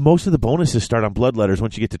most of the bonuses start on blood letters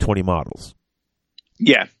once you get to 20 models.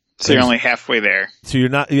 Yeah. So you're only halfway there. So you're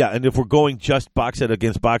not, and if we're going just box set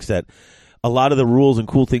against box set, a lot of the rules and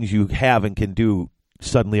cool things you have and can do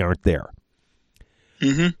suddenly aren't there.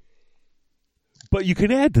 Mm-hmm. But you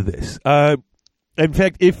can add to this. In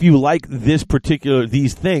fact, if you like these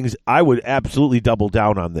things, I would absolutely double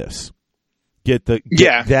down on this. Get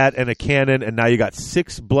that and a cannon, and now you got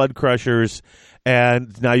 6 blood crushers,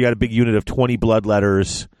 and now you got a big unit of 20 blood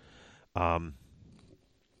letters.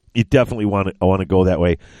 You definitely want to go that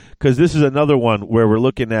way, because this is another one where we're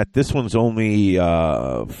looking at. This one's only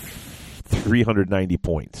 390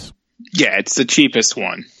 points. Yeah, it's the cheapest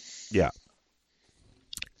one. Yeah,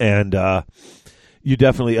 and you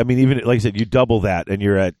definitely. I mean, even like I said, you double that, and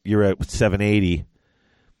you're at 780,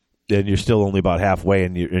 and you're still only about halfway,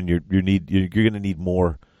 and you're going to need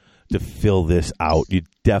more to fill this out. You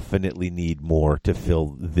definitely need more to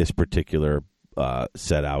fill this particular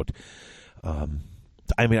set out.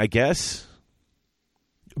 I mean, I guess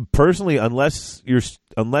personally, unless you're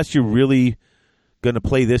really going to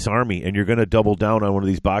play this army and you're going to double down on one of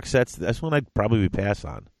these box sets, that's one I'd probably pass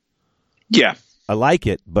on. Yeah, I like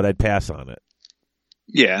it, but I'd pass on it.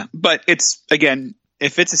 Yeah, but it's, again,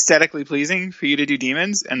 if it's aesthetically pleasing for you to do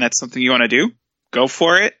demons and that's something you want to do, go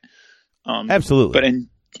for it. Absolutely. But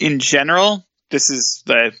in general, this is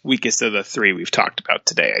the weakest of the 3 we've talked about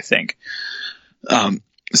today, I think.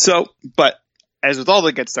 But as with all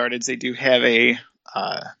the Get Starteds, they do have a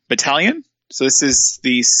battalion. So this is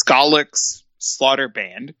the Skalix Slaughter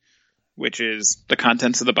Band, which is the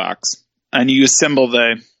contents of the box. And you assemble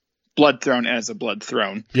the Blood Throne as a Blood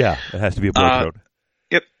Throne. Yeah, it has to be a Blood Throne.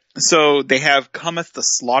 Yep. So they have Cometh the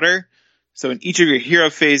Slaughter. So in each of your hero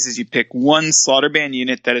phases, you pick 1 Slaughter Band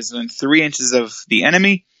unit that is within 3 inches of the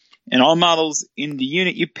enemy. And all models in the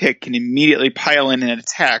unit you pick can immediately pile in an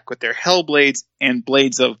attack with their Hellblades and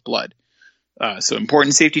Blades of Blood. So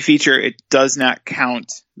important safety feature, it does not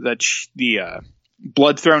count the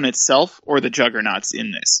Blood Throne itself or the Juggernauts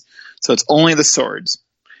in this. So it's only the swords.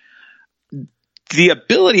 The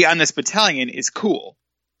ability on this battalion is cool,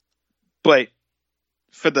 but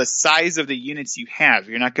for the size of the units you have,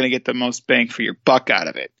 you're not going to get the most bang for your buck out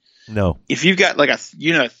of it. No. If you've got like a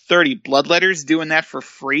unit of 30 Bloodletters doing that for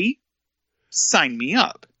free, sign me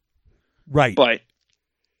up. Right. But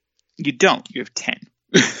you don't. You have 10.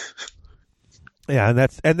 Yeah,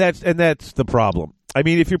 and that's the problem. I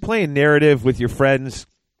mean, if you're playing narrative with your friends,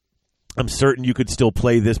 I'm certain you could still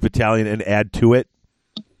play this battalion and add to it.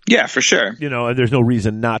 Yeah, for sure. And there's no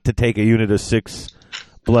reason not to take a unit of 6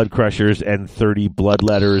 blood crushers and 30 blood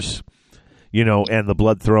letters, and the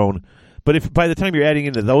blood throne. But if by the time you're adding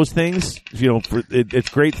into those things, it's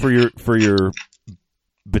great for your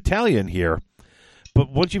battalion here.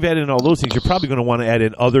 But once you've added in all those things, you're probably going to want to add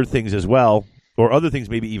in other things as well, or other things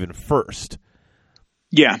maybe even first.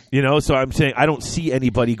 Yeah. So I'm saying I don't see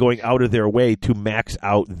anybody going out of their way to max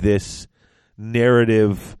out this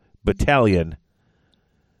narrative battalion.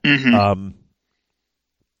 Mm-hmm.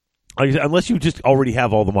 Unless you just already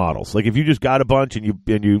have all the models. Like if you just got a bunch and you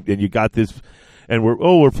got this, and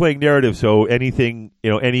we're playing narrative, so anything,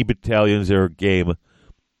 any battalions are game.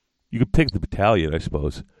 You could pick the battalion, I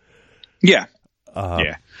suppose. Yeah.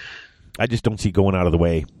 Yeah. I just don't see going out of the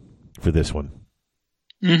way for this one.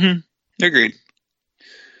 Mm-hmm. Agreed.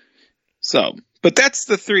 So, but that's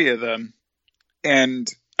the 3 of them. And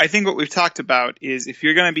I think what we've talked about is if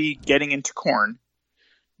you're going to be getting into Khorne,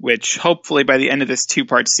 which hopefully by the end of this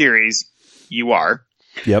 2-part series, you are.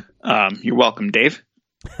 Yep. You're welcome, Dave.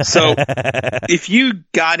 So if you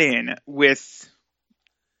got in with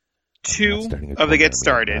 2 of the Get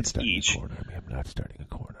Started each. I'm not starting a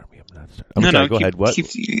Khorne army. I'm not starting. No, go ahead. What?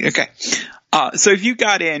 Okay. So if you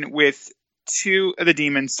got in with 2 of the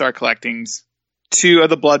Demon Star Collectings, two of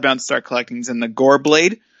the Bloodbound start collecting in the Gore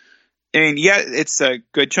Blade. I mean, yeah, it's a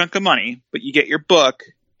good chunk of money, but you get your book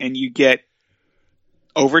and you get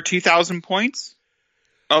over 2,000 points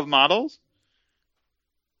of models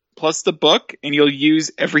plus the book, and you'll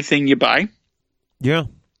use everything you buy. Yeah.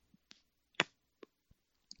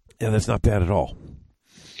 Yeah, that's not bad at all.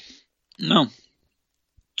 No.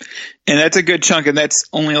 And that's a good chunk, and that's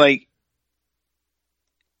only like...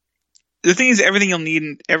 The thing is, everything you'll need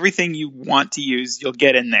and everything you want to use, you'll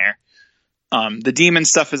get in there. The demon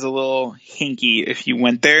stuff is a little hinky if you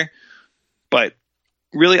went there, but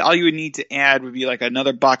really all you would need to add would be like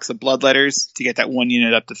another box of bloodletters to get that one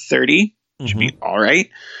unit up to 30, which would be all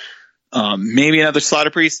right. Maybe another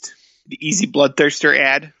Slaughter Priest, the easy Bloodthirster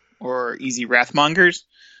ad, or easy Wrathmongers.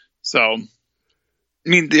 So, I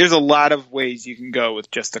mean, there's a lot of ways you can go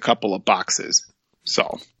with just a couple of boxes.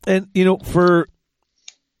 So, and you know, for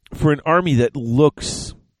an army that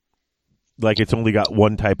looks like it's only got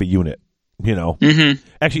one type of unit, you know,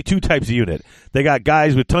 actually two types of unit. They got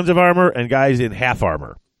guys with tons of armor and guys in half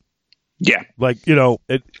armor. Yeah, like, you know,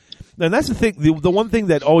 and that's the thing. The one thing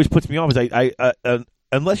that always puts me off is I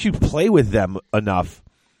unless you play with them enough,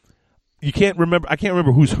 you can't remember. I can't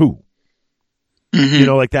remember who's who. You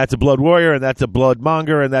know, like that's a Blood Warrior, and that's a Blood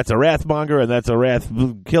Monger, and that's a Wrathmonger, and that's a Wrath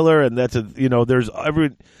Killer, and that's a, you know, there's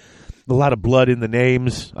a lot of blood in the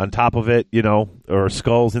names on top of it, you know, or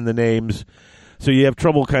skulls in the names. So you have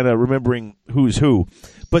trouble kind of remembering who's who.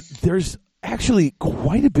 But there's actually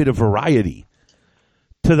quite a bit of variety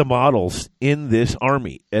to the models in this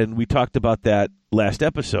army, and we talked about that last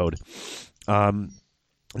episode.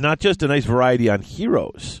 Not just a nice variety on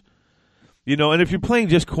heroes, you know, and if you're playing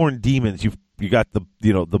just Khorne Demons, you got the,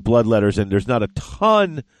 you know, the Bloodletters, and there's not a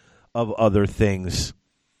ton of other things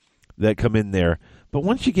that come in there. But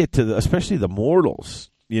once you get to especially the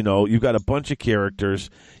Mortals, you know, you've got a bunch of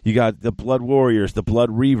characters. You got the Blood Warriors, the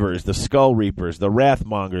Blood Reavers, the Skull Reapers, the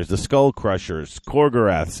Wrathmongers, the Skull Crushers,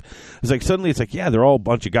 Korgoraths. It's like suddenly it's like, yeah, they're all a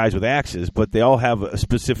bunch of guys with axes, but they all have a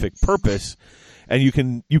specific purpose, and you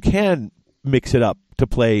can mix it up to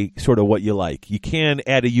play sort of what you like. You can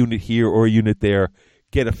add a unit here or a unit there,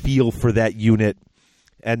 get a feel for that unit,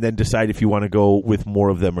 and then decide if you want to go with more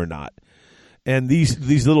of them or not. And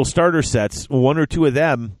these little starter sets, one or two of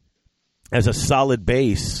them as a solid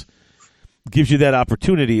base, gives you that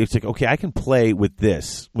opportunity. It's like, okay, I can play with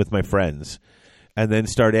this with my friends, and then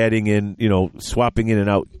start adding in, you know, swapping in and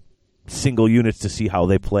out single units to see how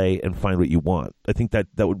they play and find what you want. I think that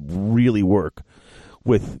would really work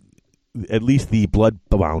with at least the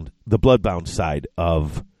bloodbound side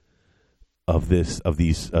of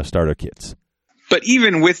these starter kits. But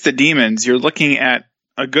even with the demons, you're looking at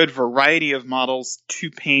a good variety of models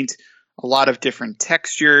to paint, a lot of different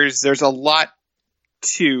textures. There's a lot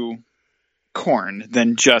to Khorne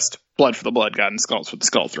than just blood for the blood god and skulls for the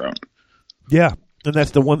skull throne. Yeah, and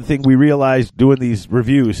that's the one thing we realized doing these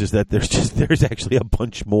reviews is that there's actually a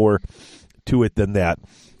bunch more to it than that,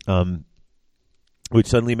 which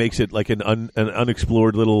suddenly makes it like an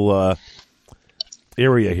unexplored little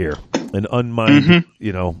area here, an unmined,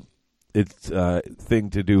 you know, it's thing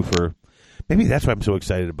to do for. Maybe that's why I'm so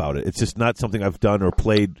excited about it. It's just not something I've done or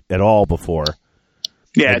played at all before.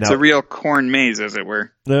 Yeah, it's a real Khorne maze, as it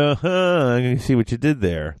were. I can see what you did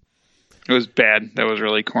there. It was bad. That was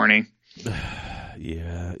really corny.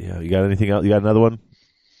 Yeah. You got anything else? You got another one?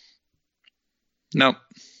 Nope.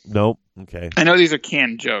 Okay. I know these are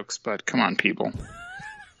canned jokes, but come on, people.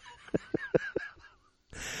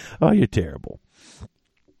 Oh, you're terrible.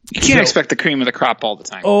 You can't expect the cream of the crop all the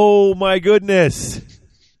time. Oh, my goodness.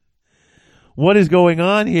 What is going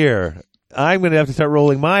on here? I'm going to have to start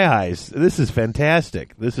rolling my eyes. This is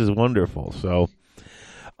fantastic. This is wonderful. So,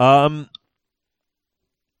 I'm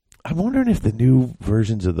wondering if the new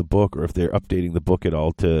versions of the book, or if they're updating the book at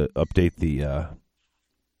all to update the,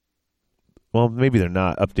 well, maybe they're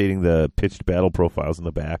not updating the pitched battle profiles in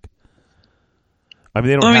the back. I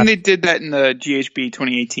mean, they did that in the GHB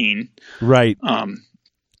 2018. Right.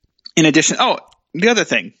 In addition, the other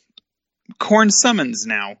thing, Khorne summons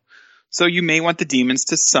now. So you may want the demons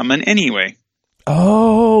to summon anyway.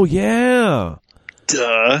 Oh, yeah.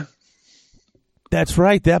 Duh. That's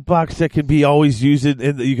right. That box that can be always used,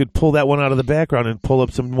 you could pull that one out of the background and pull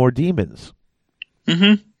up some more demons.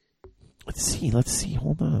 Mm-hmm. Let's see.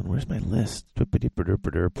 Hold on. Where's my list?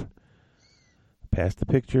 Past the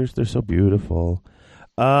pictures. They're so beautiful.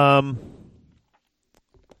 I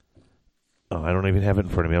don't even have it in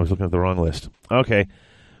front of me. I was looking at the wrong list. Okay.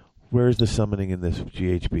 Where's the summoning in this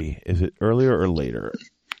GHB? Is it earlier or later?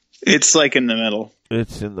 It's like in the middle.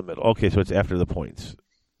 It's in the middle. Okay, so it's after the points.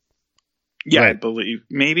 Yeah, right. I believe.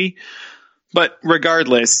 Maybe. But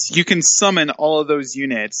regardless, you can summon all of those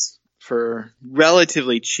units for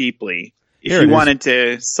relatively cheaply if Here you it is. wanted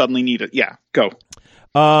to suddenly need it. Yeah, go.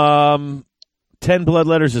 10 blood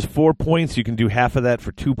letters is 4 points. You can do half of that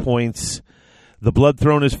for 2 points. The blood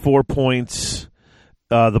throne is 4 points.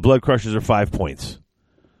 The blood crushers are 5 points.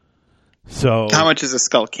 So How much is a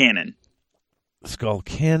skull cannon? skull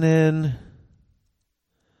cannon,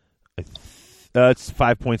 it's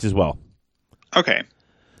 5 points as well. Okay.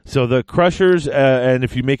 So the crushers, and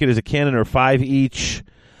if you make it as a cannon, are 5 each.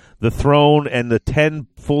 The throne and the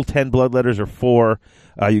full 10 blood letters are 4.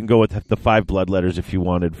 You can go with the 5 blood letters if you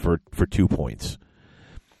wanted for 2 points.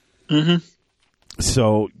 Mm-hmm.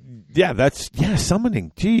 So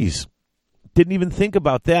summoning. Jeez, didn't even think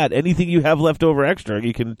about that. Anything you have left over extra,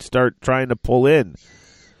 you can start trying to pull in.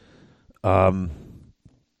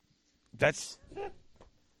 That's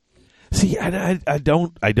see, I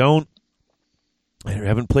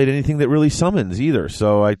haven't played anything that really summons either,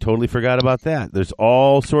 so I totally forgot about that. There's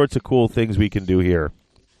all sorts of cool things we can do here.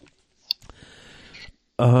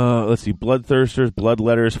 Let's see, bloodthirsters, blood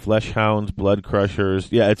letters, flesh hounds, blood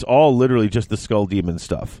crushers. Yeah, it's all literally just the skull demon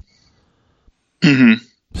stuff. Mm-hmm.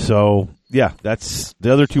 So yeah, that's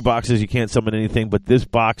the other 2 boxes. You can't summon anything, but this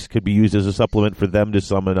box could be used as a supplement for them to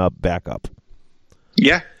summon up backup.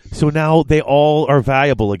 Yeah. So now they all are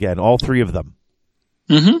valuable again, all 3 of them.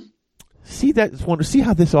 Mm-hmm. See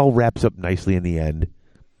how this all wraps up nicely in the end.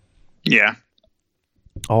 Yeah.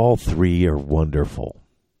 All 3 are wonderful.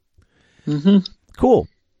 Mm-hmm. Cool.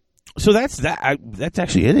 So that's that. That's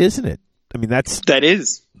actually it, isn't it? I mean, That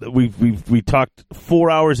is. we talked 4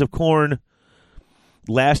 hours of corn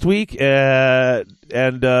last week, and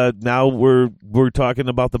now we're talking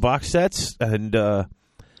about the box sets, and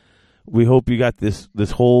we hope you got this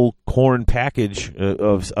whole corn package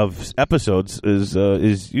of episodes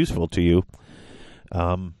is useful to you.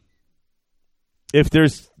 If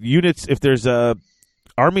there's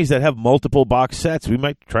armies that have multiple box sets, we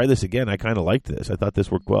might try this again. I kind of liked this. I thought this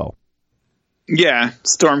worked well. Yeah,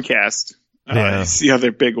 Stormcast. Yeah. It's the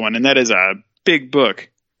other big one, and that is a big book.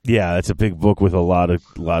 Yeah, it's a big book with a lot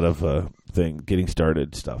of getting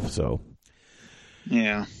started stuff. So,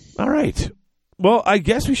 Yeah. all right. Well, I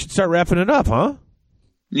guess we should start wrapping it up, huh?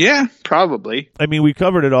 Yeah, probably. I mean, we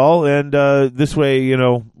covered it all, and this way,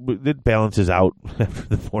 it balances out after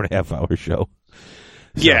the 4.5 hour show.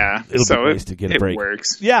 So Yeah, it'll so be nice to get a break. It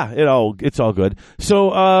works. Yeah, it's all good.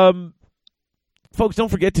 So, folks, don't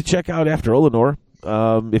forget to check out After Olenor.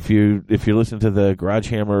 If you're listening to the Garage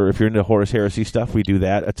Hammer, if you're into Horus Heresy stuff, we do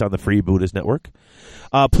that. It's on the Free Buddhist Network.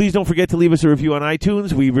 Please don't forget to leave us a review on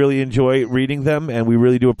iTunes. We really enjoy reading them, and we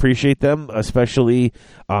really do appreciate them, especially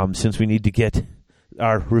since we need to get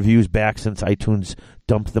our reviews back since iTunes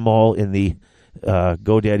dumped them all in the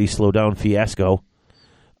GoDaddy Slowdown fiasco.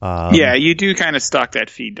 Yeah, you do kind of stalk that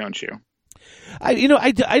feed, don't you?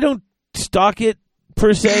 I don't stalk it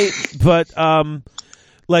per se, but I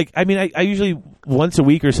usually once a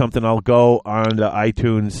week or something I'll go on to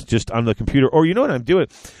iTunes just on the computer, or you know what I'm doing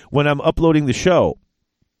when I'm uploading the show.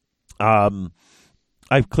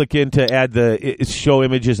 I click in to add the show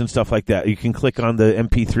images and stuff like that. You can click on the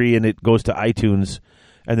MP3 and it goes to iTunes,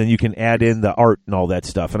 and then you can add in the art and all that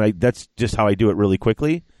stuff. And that's just how I do it really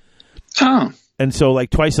quickly. Oh. And so, like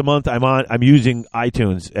twice a month, I'm using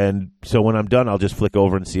iTunes, and so when I'm done, I'll just flick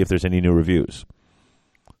over and see if there's any new reviews.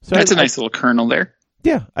 So That's a nice little kernel there.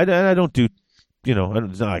 Yeah, I don't do,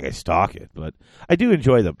 it's not like I stalk it, but I do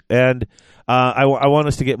enjoy them, and I want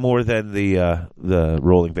us to get more than the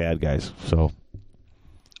rolling bad guys. So,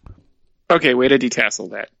 okay, way to detassel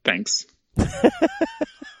that. Thanks.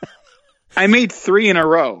 I made 3 in a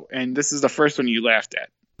row, and this is the first one you laughed at.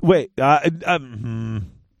 Wait, I'm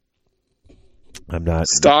not.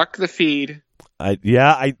 Stalk the feed.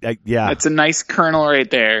 Yeah. That's a nice kernel right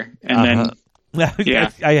there, and then. Yeah.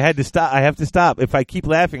 I had to stop. I have to stop. If I keep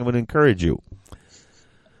laughing, I'm going to encourage you.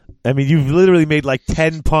 I mean, you've literally made like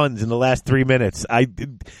 10 puns in the last 3 minutes.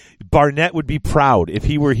 Barnett would be proud. If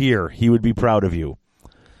he were here, he would be proud of you.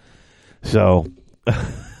 So,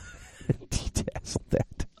 detassel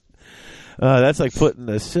that. That's like putting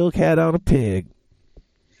a silk hat on a pig.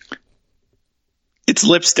 It's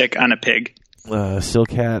lipstick on a pig.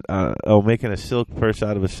 Silk hat. Making a silk purse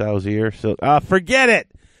out of a sow's ear. Forget it.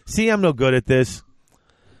 See, I'm no good at this.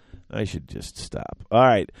 I should just stop. All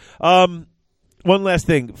right. One last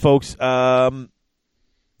thing, folks. We're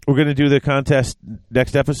going to do the contest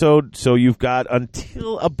next episode, so you've got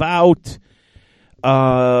until about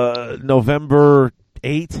November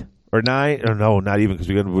 8th or 9th. Or no, not even, because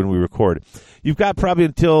when we record. You've got probably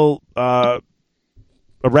until right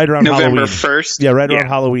around November Halloween. 1st. Yeah, right around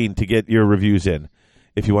Halloween to get your reviews in.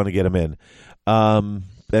 if you want to get them in.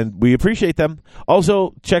 And we appreciate them.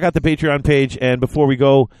 Also, check out the Patreon page. And before we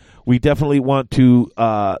go, we definitely want to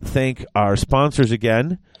thank our sponsors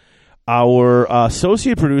again. Our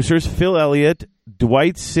associate producers, Phil Elliott,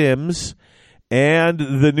 Dwight Sims, and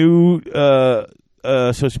the new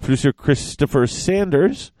associate producer, Christopher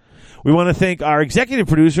Sanders. We want to thank our executive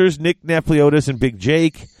producers, Nick Nafliotis and Big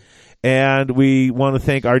Jake. And we want to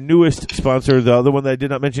thank our newest sponsor, the other one that I did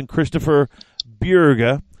not mention, Christopher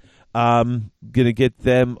Bjerga. Going to get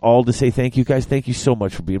them all to say thank you, guys. Thank you so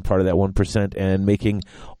much for being part of that 1% and making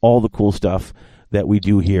all the cool stuff that we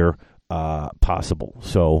do here possible.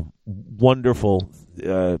 So wonderful.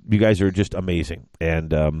 You guys are just amazing,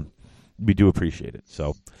 and we do appreciate it.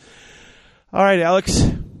 So, all right, Alex.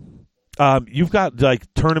 You've got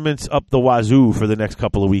like tournaments up the wazoo for the next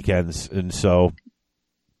couple of weekends, and so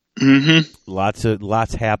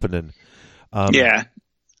lots happening. Yeah.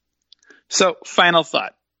 So, final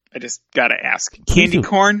thought. I just gotta ask: candy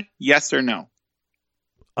corn, yes or no?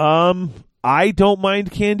 I don't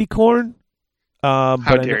mind candy corn. How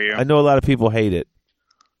dare you? I know a lot of people hate it.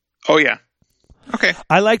 Oh yeah. Okay.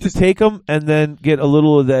 I like to take them and then get a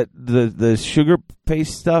little of that the sugar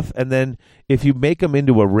paste stuff, and then if you make them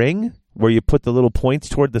into a ring where you put the little points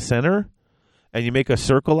toward the center, and you make a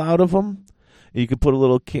circle out of them, you can put a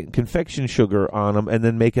little confection sugar on them, and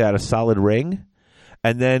then make it out a solid ring,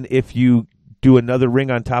 and then if you do another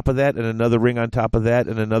ring on top of that, and another ring on top of that,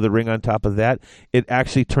 and another ring on top of that, it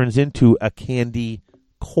actually turns into a candy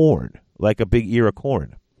corn, like a big ear of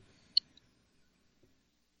corn.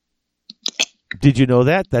 Did you know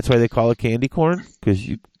that? That's why they call it candy corn, because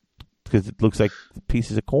it looks like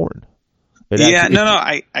pieces of corn.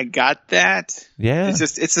 I got that. Yeah.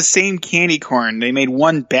 It's the same candy corn. They made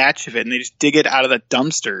one batch of it, and they just dig it out of the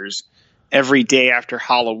dumpsters every day after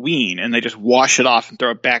Halloween, and they just wash it off and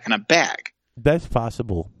throw it back in a bag. That's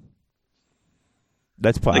possible.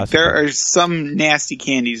 That's possible. Like, there are some nasty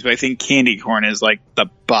candies, but I think candy corn is like the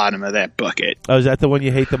bottom of that bucket. Oh, is that the one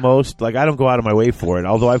you hate the most? Like, I don't go out of my way for it,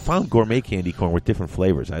 although I found gourmet candy corn with different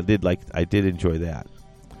flavors. I did enjoy that.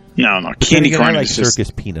 No, But candy then again, corn I like is just...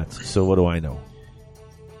 circus peanuts, so what do I know?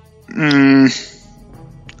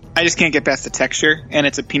 I just can't get past the texture, and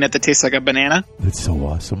it's a peanut that tastes like a banana. That's so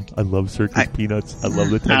awesome. I love circus peanuts. I love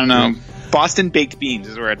the texture. I don't know. Boston baked beans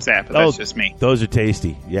is where it's at, but that's just me. Those are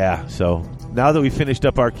tasty. Yeah, so now that we finished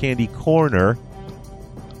up our candy corner,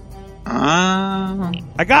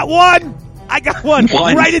 I got one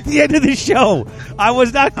right at the end of the show. I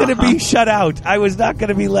was not going to be shut out. I was not going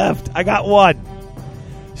to be left. I got one.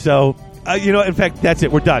 So, in fact, that's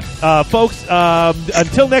it. We're done. Folks,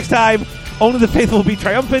 until next time, only the faithful will be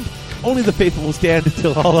triumphant. Only the faithful will stand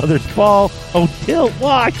until all others fall.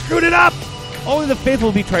 I screwed it up. Only the faithful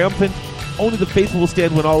will be triumphant. Only the faithful will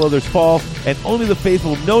stand when all others fall. And only the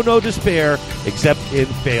faithful know no despair except in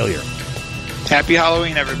failure. Happy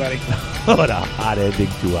Halloween, everybody. What a hot ending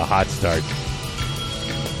to a hot start.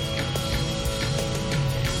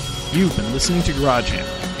 You've been listening to Garage Hammer.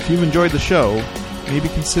 If you've enjoyed the show, maybe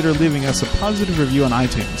consider leaving us a positive review on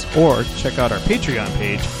iTunes, or check out our Patreon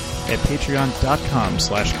page at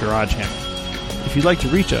patreon.com/garagehammer. If you'd like to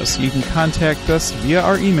reach us, you can contact us via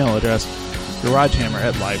our email address,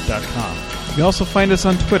 garagehammer@live.com. You can also find us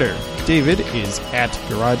on Twitter. David is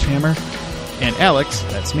 @garagehammer, and Alex,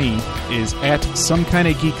 that's me, is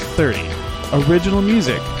 @SomeKindaGeek30. Original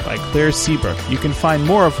music by Claire Seabrook. You can find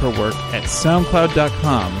more of her work at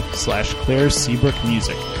soundcloud.com/Claire Seabrook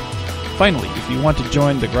Music. Finally, if you want to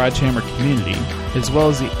join the Garage Hammer community, as well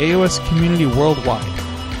as the AOS community worldwide,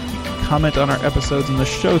 you can comment on our episodes in the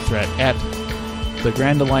show thread at the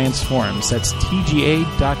Grand Alliance Forums. That's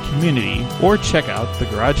tga.community, or check out the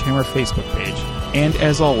Garage Hammer Facebook page. And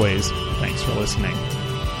as always, thanks for listening.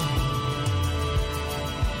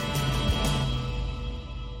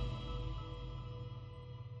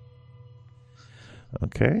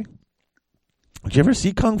 Okay. Did you ever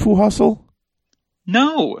see Kung Fu Hustle?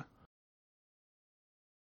 No.